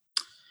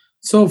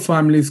 So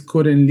families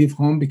couldn't leave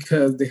home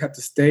because they had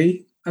to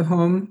stay at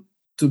home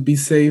to be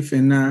safe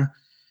and not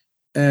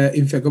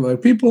infect other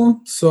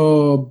people.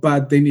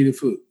 But they needed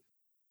food.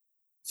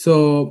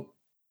 So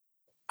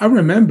I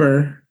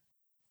remember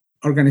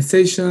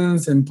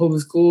organizations and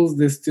public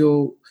schools,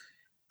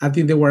 I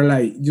think they were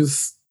like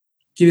just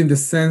getting the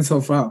sense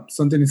of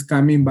something is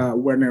coming, but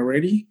we're not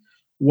ready.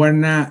 We're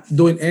not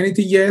doing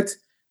anything yet.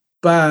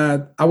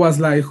 But I was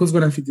like, who's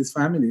going to feed these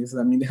families?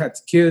 They had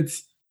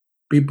kids,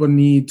 people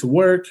need to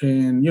work,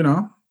 and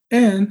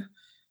and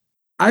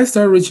I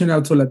started reaching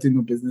out to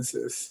Latino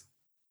businesses.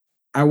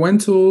 I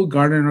went to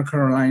Gardner, North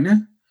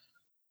Carolina,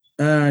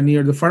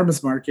 near the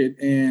farmers market,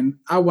 and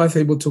I was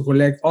able to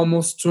collect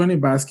almost 20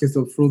 baskets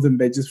of fruit and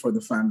veggies for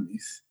the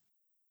families.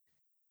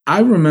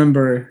 I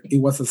remember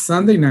it was a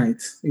Sunday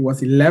night. It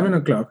was 11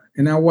 o'clock,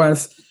 and I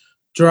was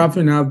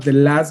dropping out the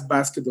last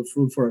basket of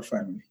fruit for a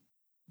family.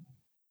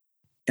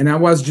 And I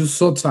was just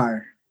so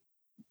tired.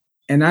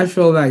 And I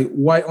felt like,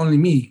 why only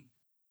me?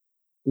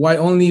 Why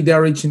only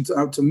they're reaching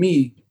out to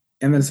me?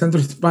 And El Centro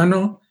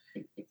Hispano,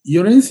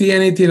 you didn't see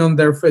anything on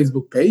their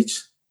Facebook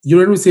page. You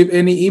didn't receive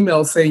any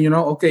email saying,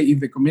 okay, if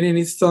the community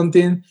needs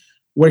something,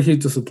 we're here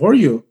to support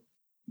you.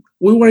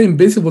 We were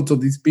invisible to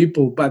these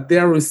people, but they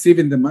are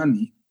receiving the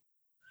money.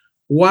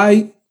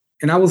 Why?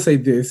 And I will say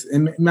this,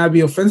 and it might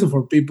be offensive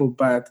for people,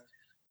 but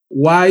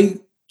why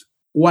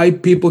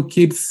people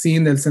keep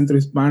seeing El Centro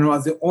Hispano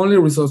as the only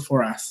resource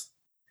for us?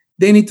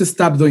 They need to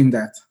stop doing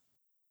that.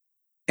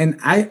 And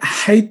I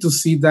hate to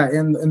see that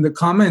in the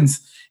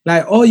comments,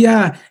 like, oh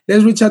yeah,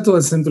 let's reach out to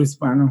El Centro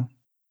Hispano.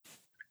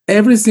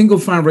 Every single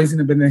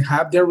fundraising event they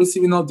have, they're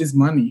receiving all this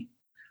money.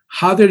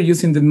 How they're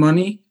using the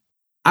money,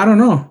 I don't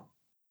know.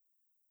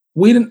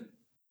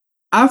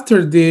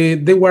 After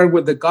they work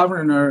with the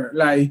governor,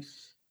 like,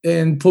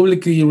 and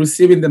publicly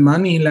receiving the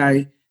money,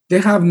 like, they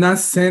have not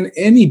sent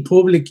any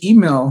public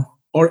email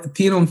or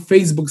thing on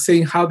Facebook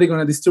saying how they're going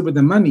to distribute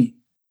the money.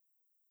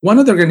 One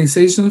of the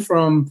organizations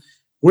from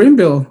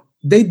Greenville,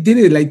 they did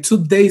it like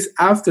 2 days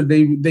after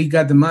they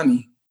got the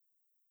money.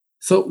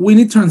 So we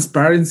need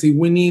transparency.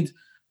 We need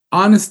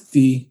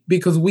honesty,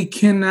 because we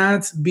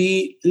cannot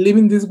be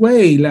living this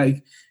way.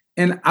 Like,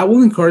 and I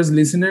will encourage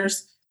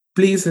listeners,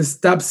 please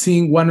stop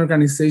seeing one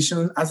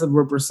organization as a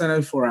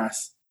representative for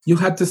us. You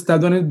have to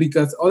stop doing it,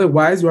 because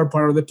otherwise you are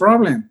part of the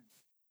problem.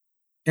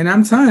 And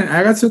I'm telling you,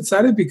 I got so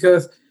excited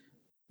because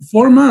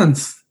 4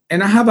 months,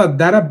 and I have a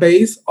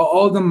database of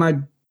all of my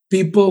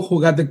people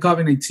who got the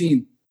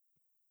COVID-19.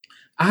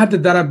 I have the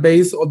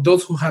database of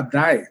those who have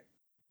died.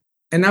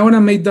 And I want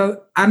to make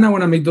that, and I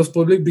want to make those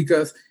public,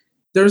 because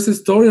there's a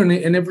story on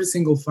it in every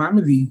single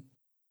family.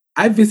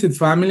 I visit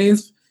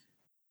families.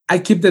 I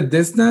keep the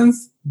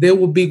distance. They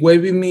will be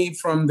waving me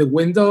from the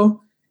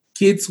window.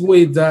 Kids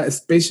with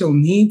special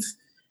needs,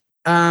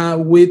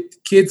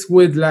 with kids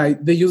with,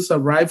 like, they just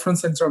arrived from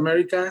Central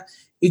America.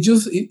 It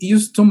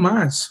used too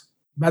much.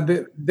 But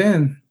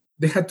then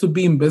they had to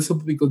be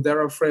invisible because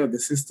they're afraid of the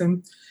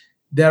system.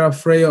 They're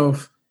afraid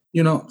of,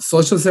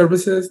 social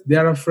services.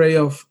 They're afraid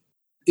of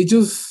it's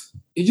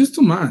just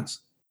too much.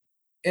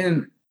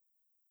 And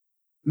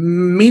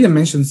Mita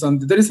mentioned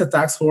something. There is a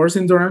task force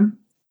in Durham.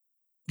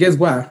 Guess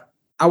what?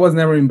 I was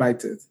never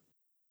invited.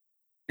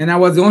 And I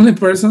was the only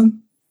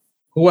person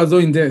who was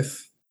doing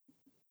this.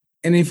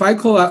 And if I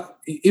call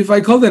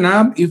them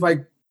up, if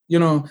I,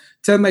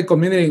 tell my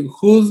community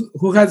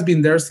who has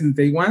been there since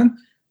day one,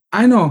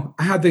 I know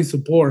I have their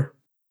support,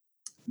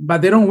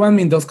 but they don't want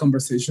me in those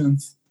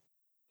conversations.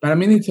 But I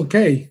mean, it's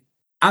okay.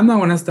 I'm not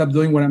gonna stop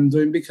doing what I'm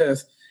doing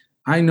because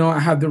I know I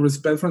have the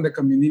respect from the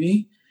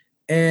community.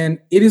 And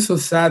it is so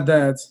sad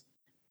that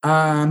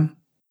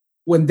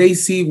when they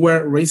see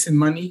we're raising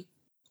money,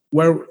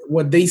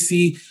 what they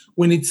see,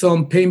 we need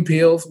some pain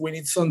pills, we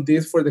need some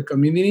this for the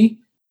community.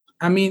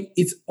 I mean,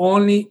 it's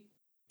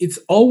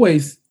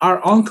always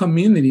our own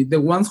community, the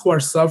ones who are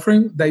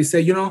suffering. They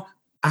say,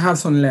 I have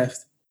some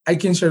left. I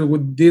can share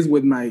with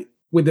the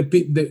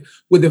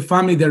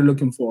family they're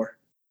looking for.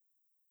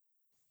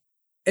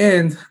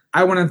 And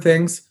I want to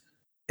thank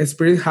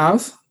Spirit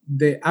House,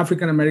 the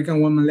African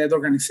American women-led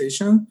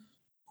organization,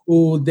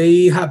 who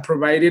they have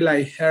provided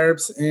like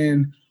herbs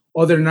and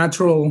other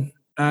natural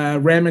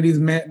remedies,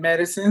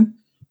 medicine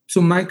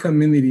to my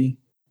community.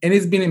 And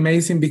it's been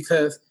amazing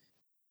because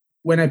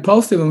when I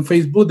posted on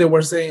Facebook, they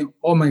were saying,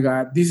 oh my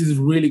God, this is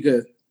really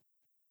good.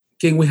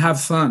 Can we have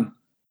some?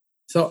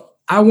 So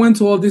I went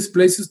to all these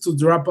places to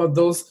drop out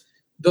those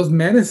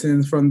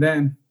medicines from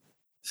them.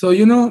 So,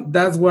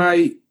 that's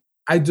why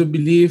I do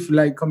believe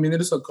like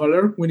communities of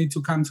color, we need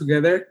to come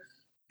together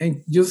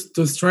and just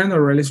to strengthen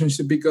our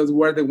relationship because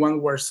we're the one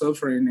who are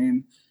suffering.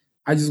 And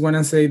I just want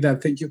to say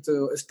that thank you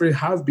to Spirit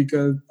House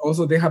because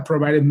also they have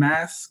provided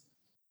masks.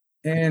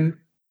 And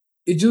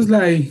it's just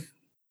like,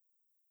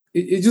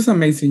 it's just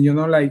amazing,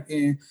 like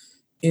in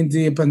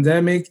the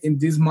pandemic, in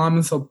these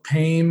moments of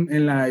pain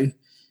and like,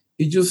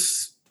 it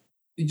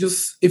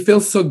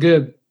feels so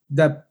good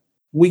that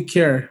we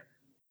care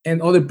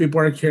and other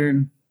people are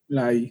caring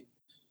like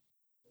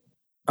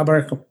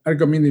about our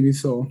community.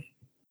 So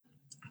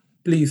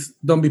please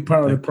don't be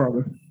part of the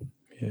problem.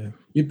 Yeah.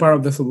 Be part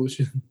of the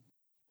solution.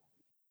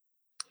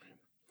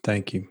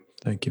 Thank you.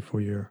 Thank you for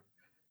your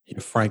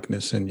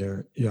frankness and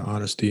your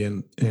honesty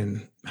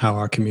and how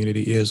our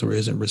community is or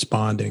isn't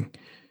responding.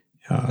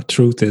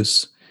 Truth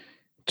is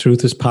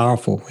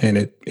powerful, and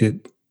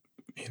it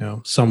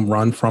some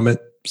run from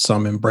it,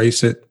 some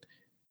embrace it,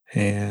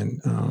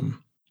 and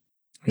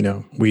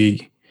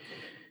we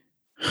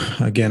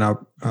again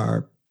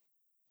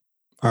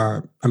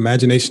our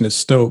imagination is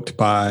stoked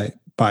by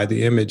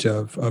the image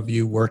of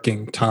you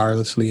working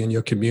tirelessly in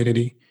your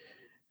community,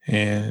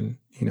 and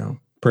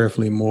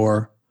prayerfully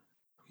more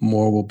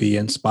will be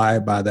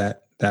inspired by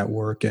that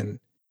work. And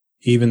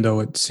even though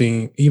it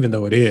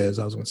is,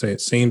 I was going to say it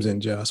seems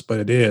unjust,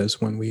 but it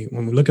is. When we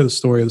look at the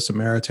story of the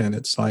Samaritan,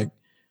 it's like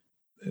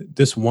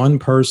this one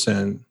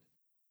person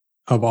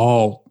of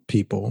all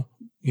people,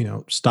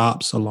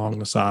 stops along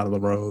the side of the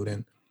road.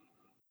 And,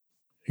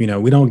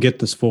 we don't get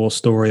this full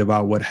story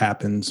about what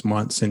happens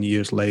months and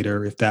years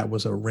later. If that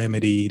was a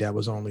remedy that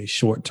was only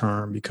short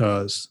term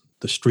because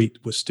the street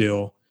was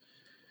still,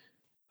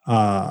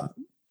 was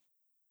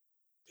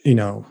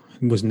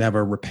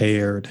never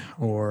repaired,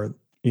 or,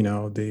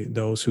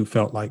 those who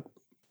felt like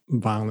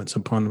violence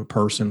upon a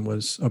person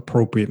was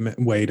appropriate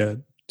way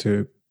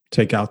to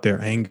take out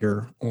their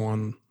anger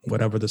on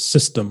whatever the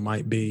system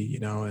might be,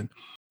 and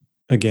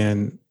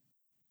again,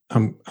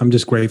 I'm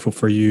just grateful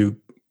for you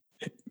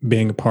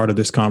being a part of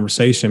this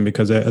conversation,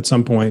 because at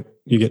some point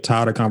you get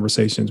tired of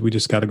conversations. We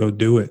just got to go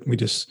do it. We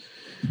just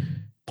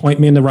point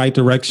me in the right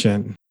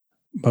direction.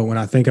 But when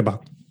I think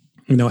about,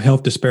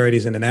 health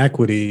disparities and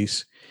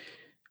inequities,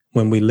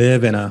 when we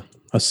live in a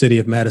city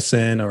of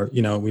medicine, or,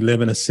 we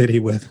live in a city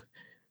with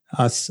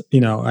us,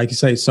 like you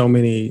say, so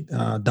many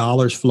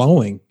dollars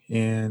flowing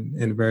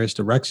in various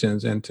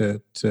directions, and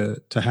to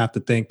have to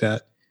think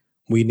that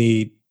we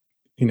need,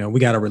 we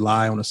got to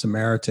rely on a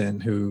Samaritan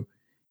who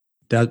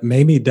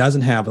maybe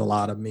doesn't have a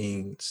lot of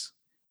means,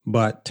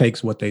 but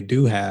takes what they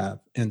do have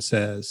and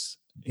says,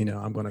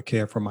 I'm going to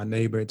care for my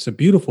neighbor. It's a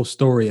beautiful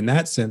story in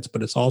that sense,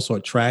 but it's also a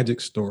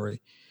tragic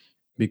story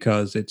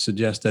because it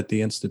suggests that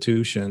the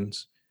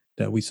institutions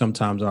that we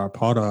sometimes are a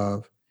part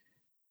of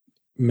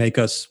make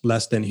us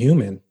less than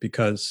human,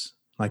 because,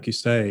 like you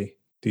say,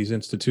 these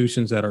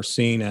institutions that are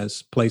seen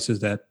as places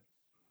that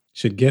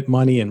should get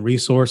money and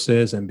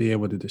resources and be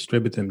able to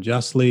distribute them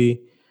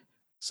justly,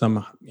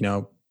 some,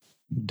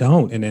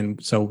 don't. And then,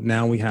 so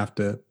now we have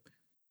to,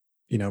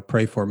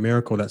 pray for a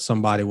miracle that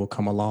somebody will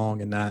come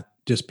along and not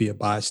just be a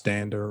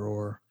bystander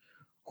or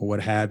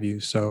what have you.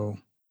 So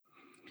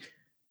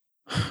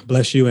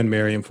bless you and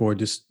Miriam for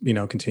just,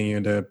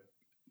 continuing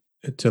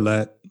to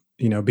let,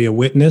 be a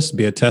witness,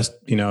 be a test,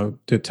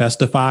 to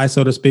testify,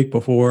 so to speak,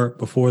 before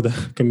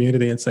the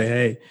community, and say,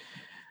 hey,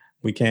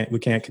 we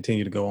can't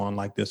continue to go on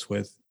like this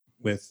with,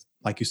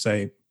 like you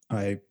say,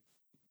 a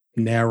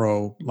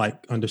narrow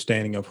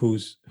understanding of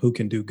who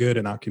can do good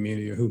in our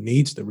community or who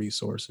needs the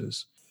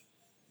resources.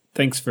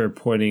 Thanks for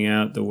pointing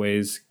out the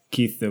ways,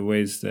 Keith, the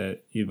ways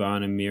that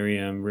Yvonne and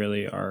Miriam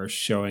really are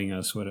showing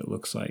us what it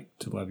looks like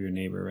to love your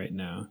neighbor right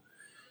now.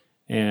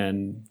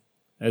 And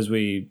as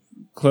we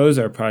close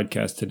our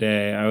podcast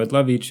today, I would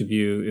love each of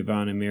you,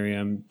 Yvonne and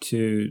Miriam,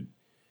 to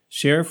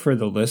share for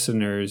the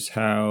listeners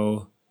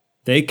how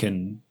they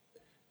can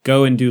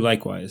go and do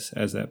likewise,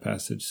 as that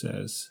passage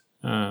says.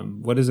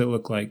 What does it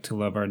look like to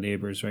love our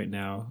neighbors right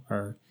now,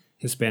 our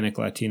Hispanic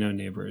Latino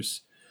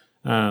neighbors?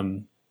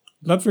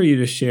 Love for you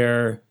to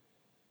share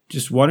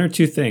just one or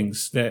two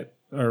things that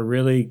are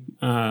really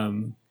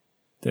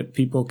that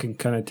people can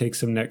kind of take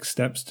some next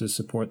steps to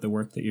support the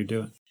work that you're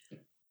doing.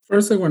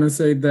 First, I want to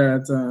say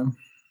that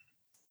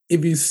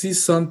if you see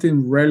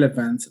something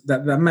relevant,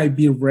 that might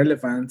be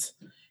relevant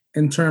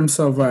in terms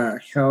of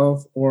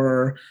health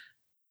or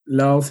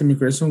laws,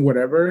 immigration,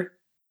 whatever,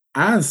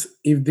 ask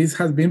if this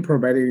has been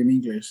provided in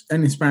English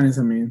and in Spanish,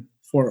 I mean,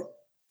 for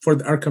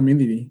our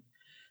community.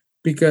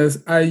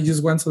 Because I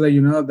just want to let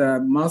you know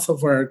that most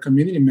of our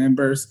community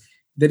members,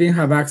 they didn't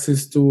have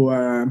access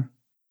to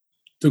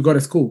go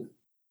to school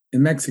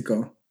in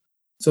Mexico.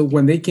 So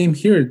when they came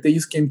here, they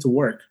just came to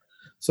work.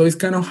 So it's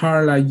kind of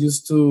hard, like,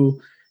 just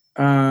to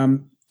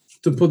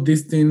put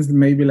these things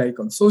maybe like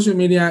on social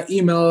media,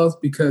 emails,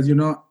 because, you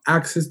know,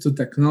 access to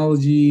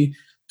technology,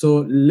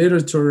 to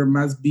literature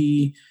must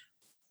be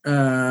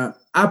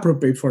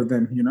appropriate for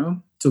them, you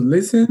know, to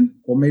listen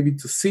or maybe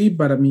to see.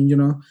 But I mean, you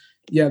know,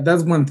 yeah,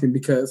 that's one thing,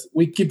 because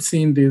we keep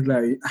seeing this,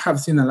 like, I have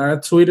seen a lot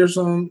of Twitters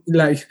on,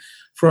 like,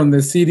 from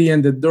the city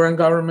and the Durham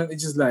government.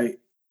 It's just like,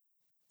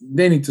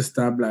 they need to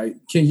stop. Like,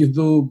 can you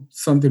do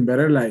something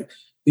better? Like,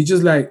 it's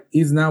just like,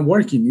 it's not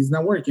working.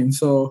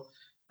 So,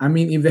 I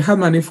mean, if they have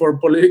money for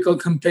political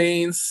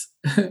campaigns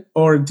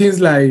or things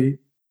like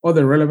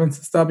other relevant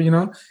stuff, you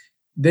know,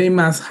 they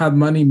must have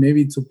money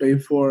maybe to pay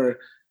for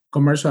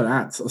commercial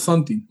ads or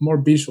something more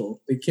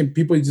visual.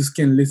 People just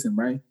can't listen,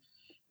 right?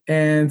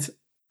 And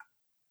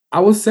I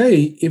would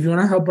say, if you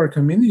want to help our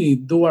community,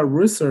 do our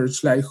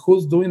research, like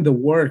who's doing the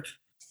work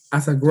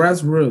as a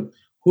grassroots,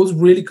 who's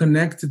really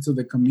connected to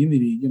the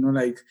community, you know,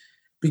 like,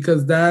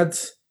 because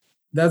that's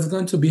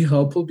going to be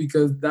helpful,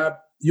 because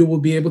that you will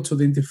be able to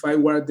identify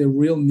what are the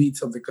real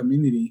needs of the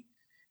community.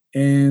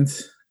 And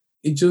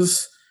it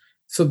just,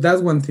 so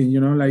that's one thing, you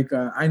know, like,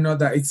 I know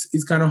that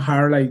it's kind of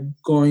hard, like,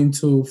 going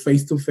to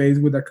face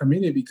with our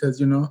community, because,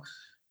 you know,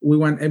 we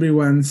want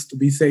everyone to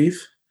be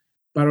safe,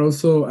 but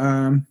also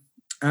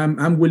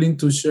I'm willing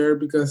to share,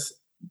 because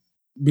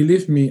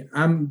believe me,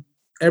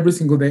 every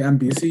single day I'm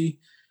busy.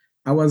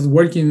 I was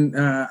working,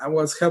 I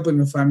was helping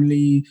the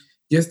family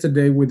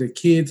yesterday with the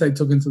kids. I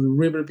took them to the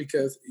river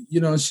because, you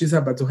know, she's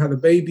about to have a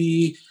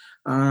baby.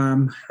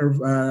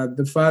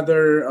 The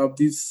father of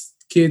these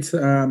kids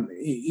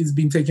is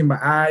being taken by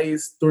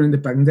ICE during the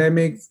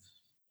pandemic.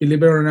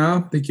 Believe it or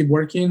not, they keep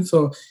working.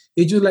 So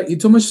it's just like,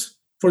 it's too much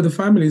for the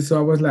family. So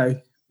I was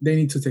like, they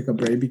need to take a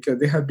break, because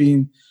they have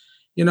been,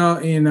 you know,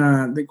 in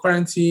the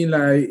quarantine,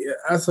 like,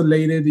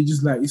 isolated. It's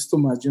just like, it's too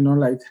much, you know,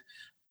 like.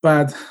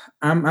 But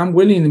I'm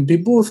willing, and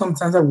people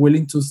sometimes are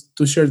willing to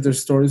share their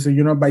stories. So,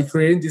 you know, by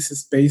creating these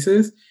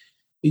spaces,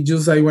 it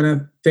just, I want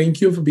to thank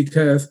you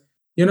because,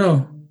 you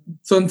know,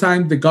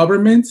 sometimes the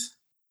government,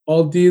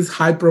 all these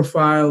high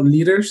profile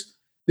leaders,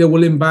 they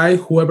will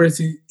invite whoever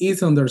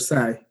is on their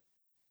side,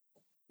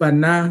 but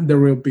not the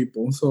real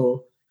people.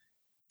 So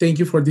thank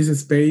you for this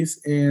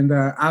space, and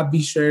I'll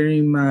be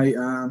sharing my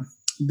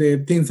the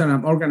things that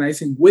I'm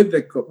organizing with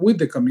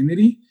the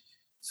community.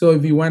 So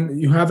if you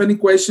have any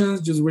questions,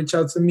 just reach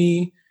out to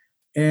me,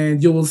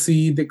 and you will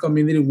see the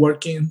community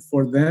working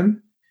for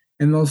them.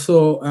 And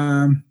also,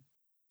 I'm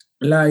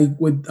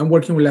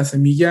working with La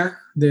Semilla.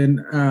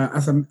 Then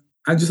I'm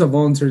just a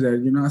volunteer there,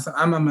 you know.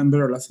 I'm a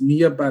member of La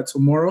Semilla, but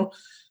tomorrow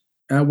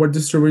we're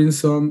distributing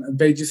some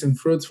veggies and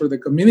fruits for the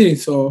community.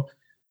 So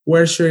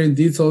we're sharing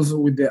these also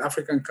with the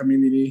African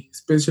community,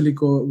 especially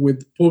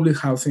with public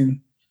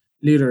housing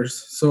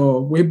leaders.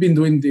 So we've been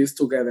doing this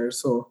together.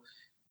 So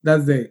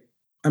that's the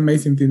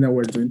amazing thing that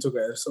we're doing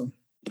together. So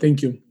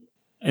thank you.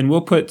 And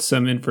we'll put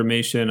some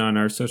information on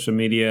our social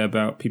media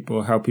about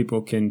how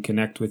people can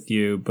connect with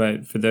you.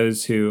 But for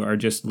those who are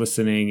just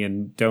listening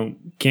and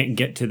can't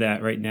get to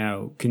that right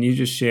now, can you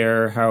just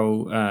share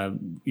how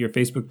your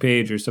Facebook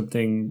page or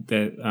something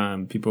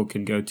that people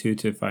can go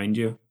to find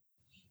you?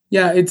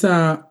 Yeah, it's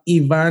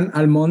Ivan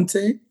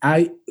Almonte,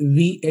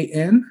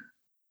 IVAN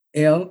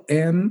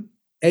ALMALMONTE.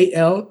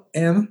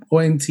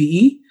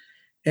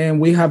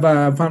 And we have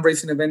a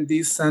fundraising event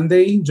this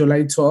Sunday,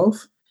 July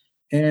 12th.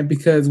 And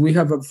because we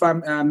have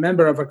a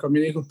member of our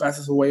community who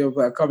passes away of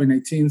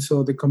COVID-19,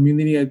 so the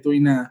community are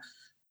doing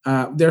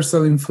they're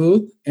selling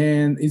food,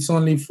 and it's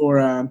only for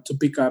to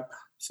pick up.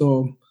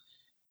 So,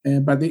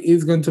 but it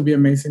is going to be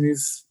amazing.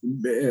 It's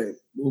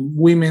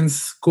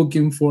women's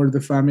cooking for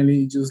the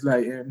family, just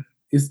like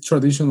it's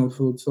traditional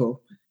food.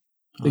 So,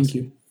 thank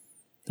you.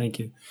 Thank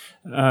you.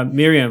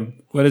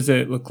 Miriam, what does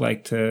it look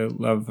like to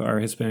love our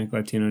Hispanic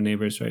Latino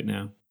neighbors right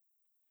now?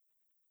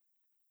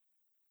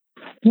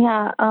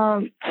 Yeah,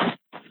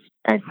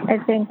 I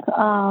think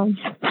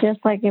just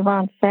like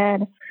Yvonne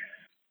said,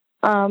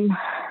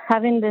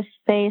 having this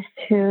space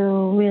to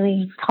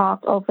really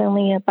talk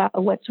openly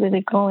about what's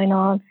really going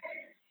on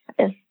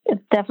is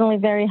definitely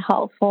very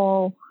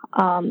helpful.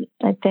 I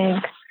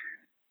think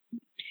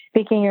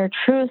speaking your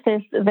truth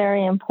is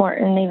very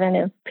important, even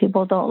if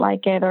people don't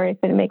like it or if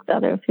it makes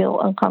others feel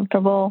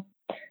uncomfortable.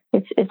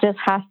 It just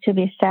has to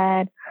be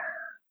said.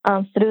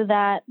 Through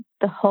that,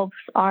 the hopes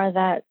are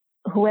that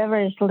whoever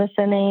is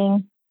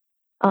listening,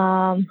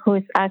 who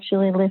is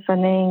actually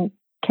listening,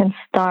 can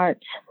start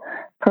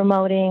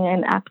promoting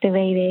and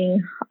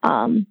activating.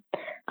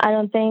 I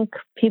don't think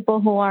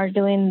people who are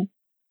doing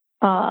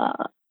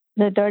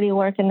the dirty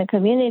work in the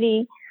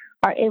community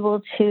are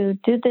able to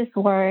do this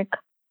work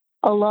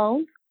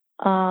alone,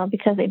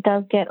 because it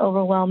does get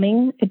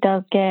overwhelming. It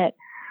does get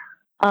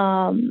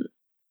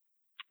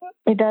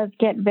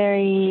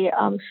very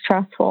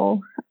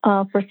stressful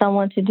for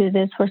someone to do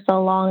this for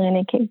so long,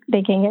 and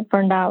they can get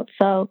burned out.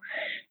 So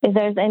if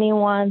there's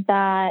anyone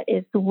that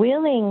is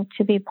willing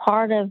to be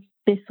part of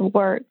this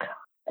work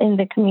in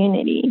the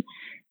community,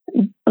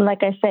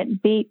 like I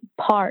said, be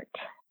part,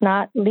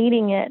 not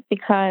leading it,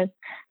 because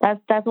I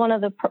think that's one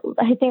of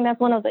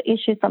the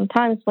issues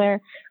sometimes,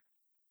 where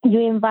you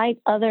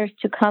invite others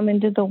to come and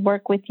do the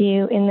work with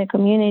you in the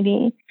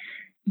community.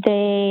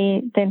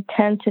 They then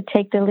tend to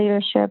take the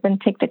leadership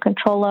and take the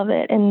control of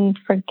it and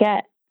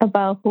forget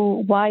about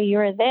why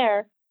you're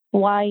there,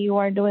 why you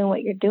are doing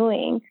what you're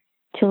doing,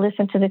 to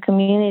listen to the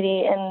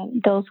community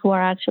and those who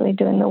are actually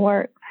doing the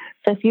work.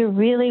 So if you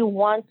really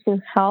want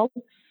to help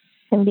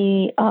and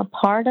be a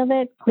part of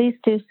it, please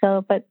do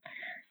so. But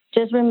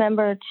just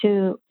remember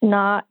to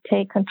not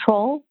take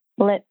control.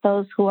 Let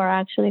those who are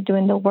actually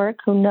doing the work,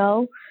 who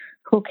know,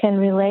 who can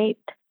relate,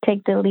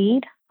 take the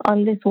lead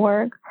on this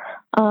work.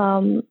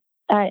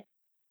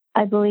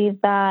 I believe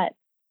that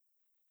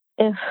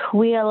if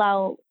we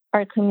allow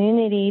our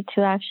community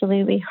to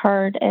actually be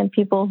heard and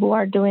people who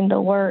are doing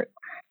the work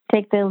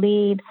take the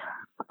lead,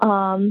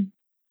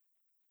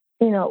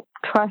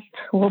 trust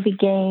will be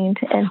gained,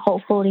 and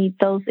hopefully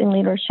those in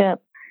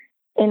leadership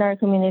in our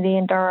community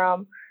in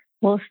Durham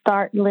will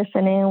start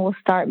listening, will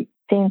start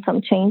seeing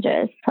some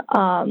changes.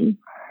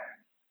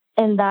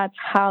 And that's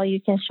how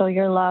you can show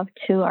your love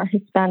to our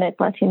Hispanic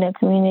Latino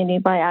community,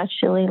 by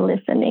actually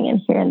listening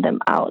and hearing them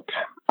out.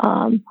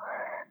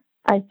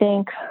 I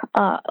think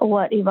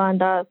what Ivan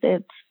does,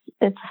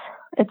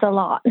 it's a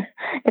lot.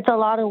 It's a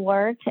lot of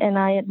work, and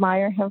I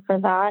admire him for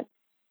that.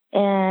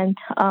 And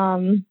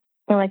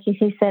like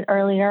he said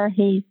earlier,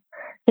 he's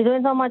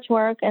doing so much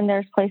work, and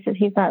there's places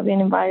he's not being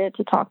invited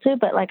to talk to.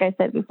 But like I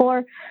said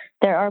before,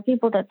 there are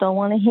people that don't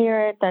want to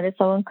hear it, that it's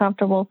so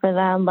uncomfortable for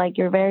them. Like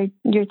you're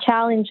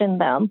challenging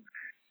them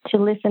to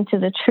listen to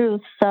the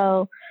truth.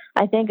 So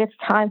I think it's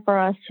time for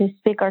us to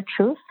speak our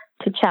truth,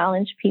 to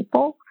challenge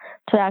people,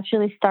 to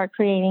actually start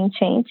creating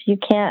change. You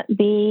can't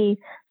be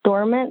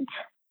dormant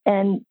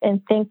and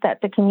think that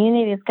the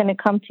community is going to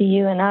come to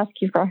you and ask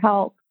you for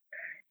help,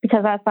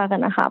 because that's not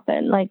going to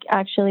happen. Like,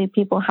 actually,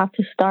 people have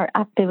to start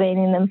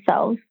activating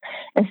themselves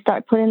and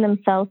start putting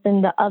themselves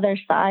in the other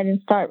side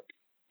and start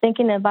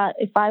thinking about,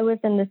 if I was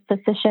in this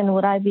position,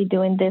 would I be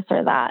doing this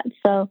or that?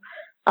 So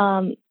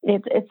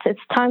it's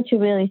time to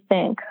really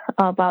think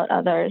about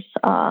others.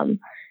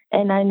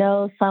 And I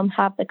know some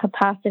have the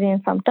capacity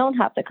and some don't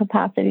have the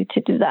capacity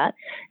to do that.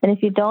 And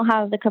if you don't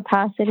have the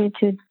capacity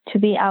to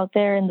be out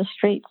there in the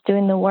streets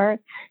doing the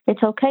work,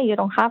 it's okay. You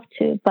don't have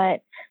to.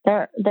 But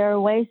there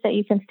are ways that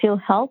you can still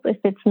help. If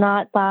it's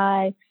not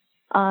by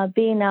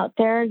being out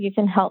there, you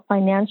can help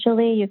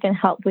financially. You can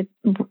help with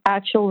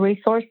actual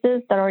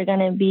resources that are going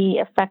to be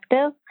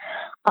effective.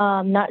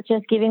 Not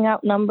just giving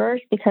out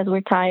numbers because we're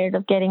tired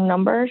of getting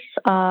numbers,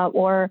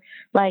 or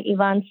like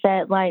Ivan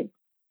said, like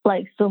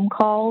Zoom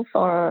calls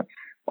or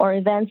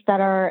events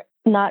that are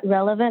not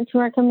relevant to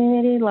our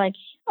community. Like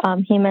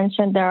he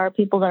mentioned, there are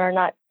people that are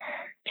not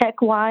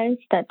tech-wise,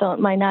 that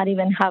might not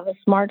even have a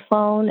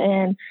smartphone,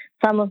 and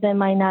some of them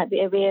might not be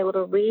able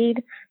to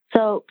read.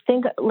 So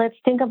let's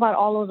think about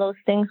all of those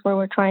things where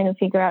we're trying to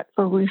figure out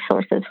for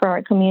resources for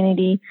our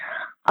community.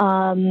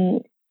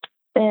 And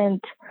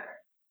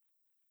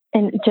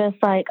just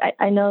like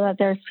I know that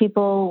there's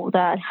people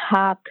that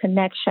have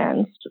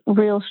connections,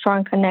 real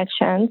strong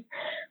connections.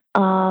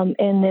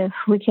 And if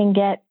we can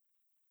get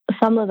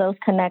some of those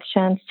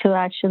connections to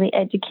actually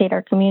educate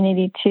our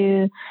community,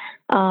 to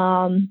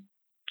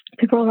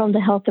people from the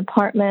health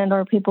department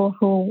or people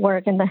who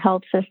work in the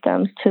health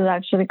systems, to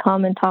actually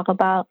come and talk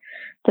about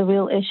the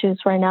real issues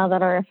right now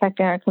that are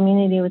affecting our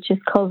community, which is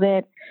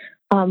COVID.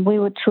 We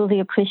would truly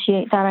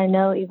appreciate that. I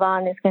know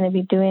Ivan is going to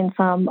be doing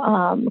some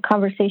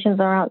conversations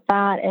around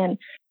that. And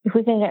if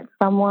we can get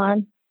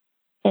someone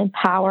in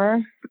power,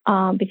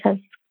 because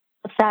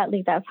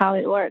sadly, that's how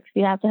it works.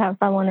 You have to have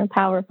someone in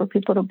power for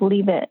people to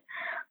believe it.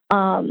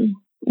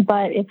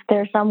 But if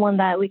there's someone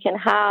that we can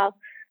have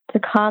to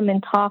come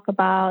and talk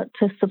about,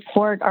 to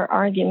support our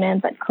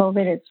argument that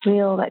COVID is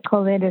real, that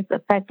COVID is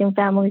affecting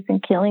families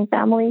and killing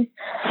families,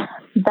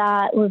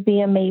 that would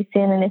be amazing.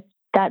 And if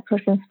that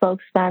person spoke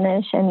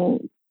Spanish,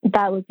 and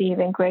that would be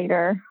even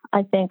greater.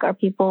 I think our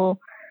people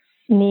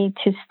need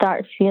to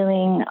start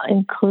feeling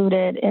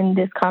included in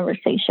these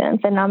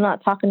conversations. And I'm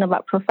not talking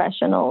about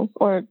professionals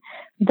or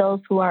those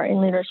who are in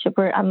leadership.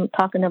 I'm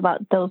talking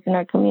about those in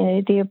our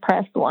community, the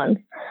oppressed ones,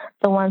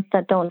 the ones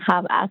that don't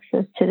have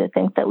access to the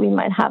things that we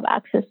might have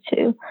access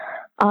to.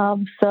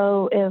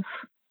 So if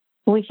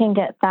we can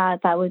get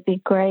that, that would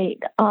be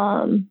great.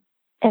 And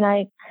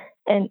I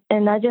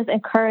just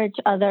encourage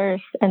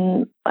others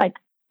and like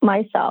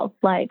myself,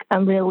 like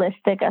I'm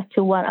realistic as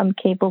to what I'm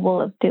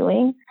capable of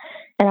doing.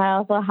 And I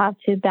also have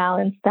to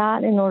balance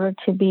that in order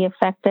to be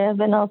effective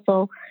and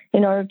also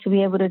in order to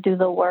be able to do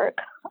the work.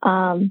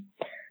 And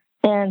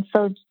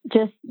so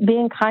just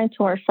being kind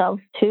to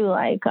ourselves too,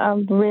 like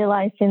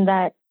realizing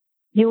that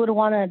you would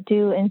want to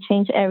do and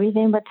change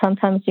everything, but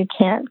sometimes you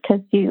can't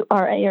because you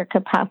are at your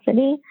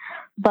capacity.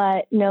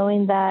 But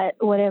knowing that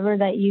whatever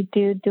that you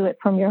do it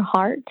from your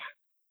heart.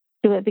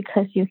 Do it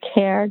because you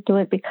care. Do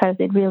it because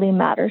it really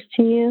matters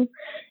to you.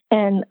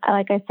 And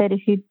like I said,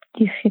 if you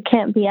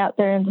can't be out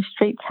there in the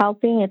streets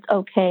helping, it's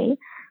okay.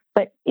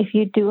 But if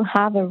you do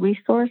have a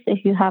resource,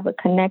 if you have a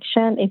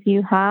connection, if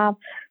you have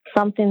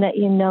something that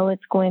you know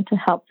it's going to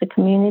help the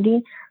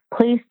community,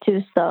 please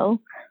do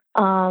so.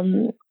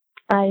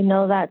 I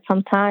know that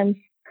sometimes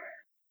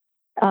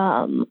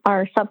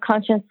our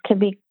subconscious can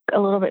be a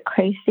little bit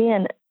crazy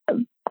and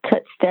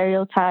could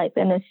stereotype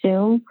and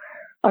assume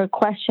or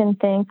question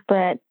things,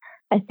 but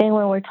I think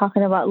when we're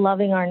talking about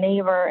loving our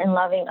neighbor and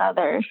loving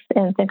others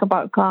and think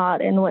about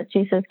God and what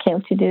Jesus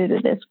came to do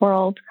to this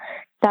world,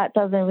 that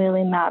doesn't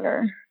really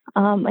matter.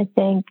 I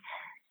think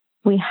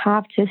we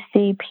have to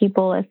see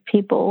people as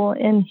people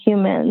and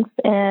humans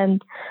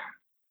and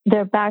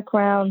their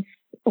backgrounds,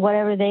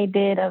 whatever they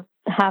did or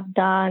have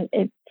done,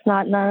 it's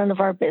not none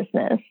of our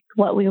business.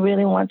 What we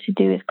really want to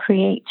do is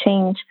create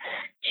change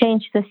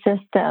the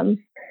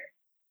system,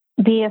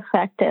 be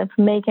effective,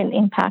 make an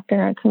impact in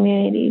our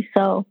community.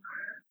 So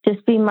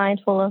just be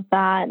mindful of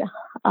that.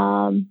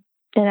 And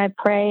I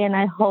pray and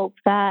I hope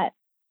that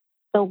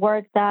the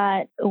work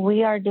that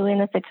we are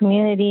doing as a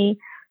community,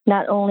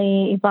 not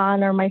only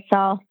Yvonne or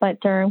myself,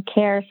 but Durham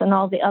Cares and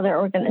all the other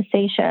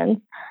organizations,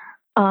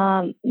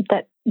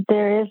 that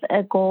there is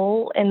a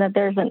goal and that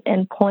there's an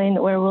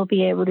endpoint where we'll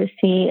be able to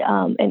see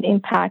an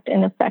impact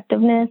and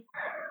effectiveness.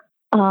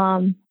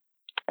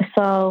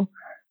 So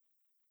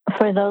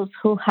for those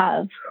who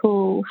have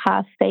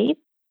faith,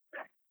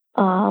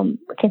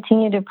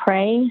 continue to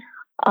pray.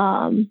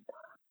 And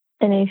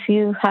if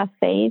you have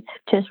faith,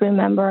 just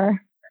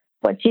remember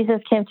what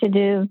Jesus came to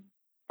do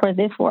for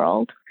this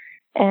world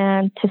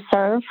and to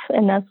serve.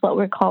 And that's what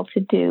we're called to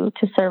do,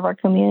 to serve our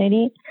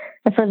community.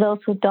 And for those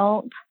who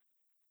don't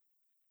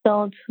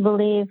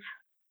believe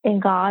in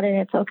God, and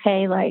it's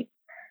okay. Like,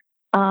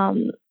 I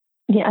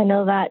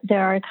know that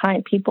there are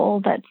kind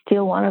people that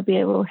still want to be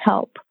able to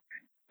help.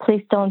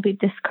 Please don't be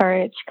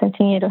discouraged.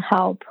 Continue to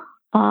help.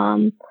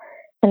 And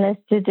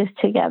let's do this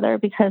together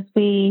because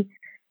we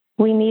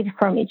need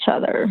from each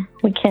other.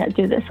 We can't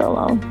do this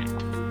alone.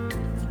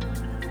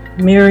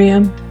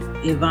 Miriam,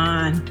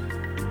 Yvonne,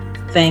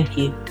 thank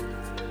you.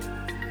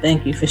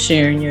 Thank you for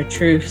sharing your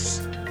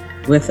truths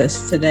with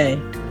us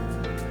today.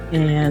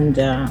 And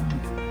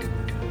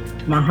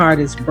my heart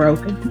is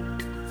broken.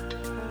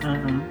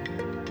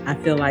 I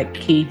feel like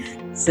Keith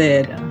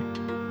said,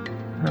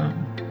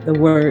 the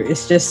word,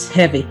 it's just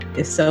heavy.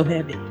 It's so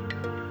heavy.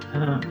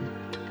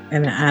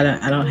 And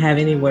I don't have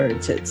any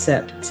words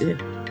except to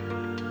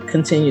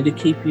continue to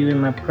keep you in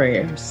my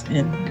prayers.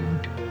 And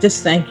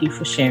just thank you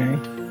for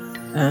sharing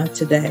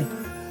today.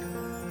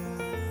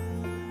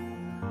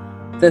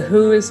 The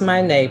Who is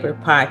My Neighbor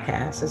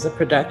podcast is a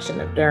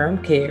production of Durham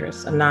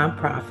Cares, a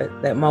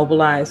nonprofit that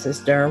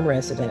mobilizes Durham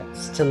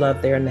residents to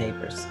love their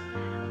neighbors.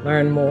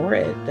 Learn more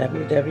at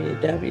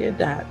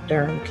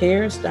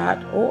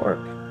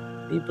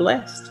www.durhamcares.org. Be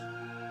blessed.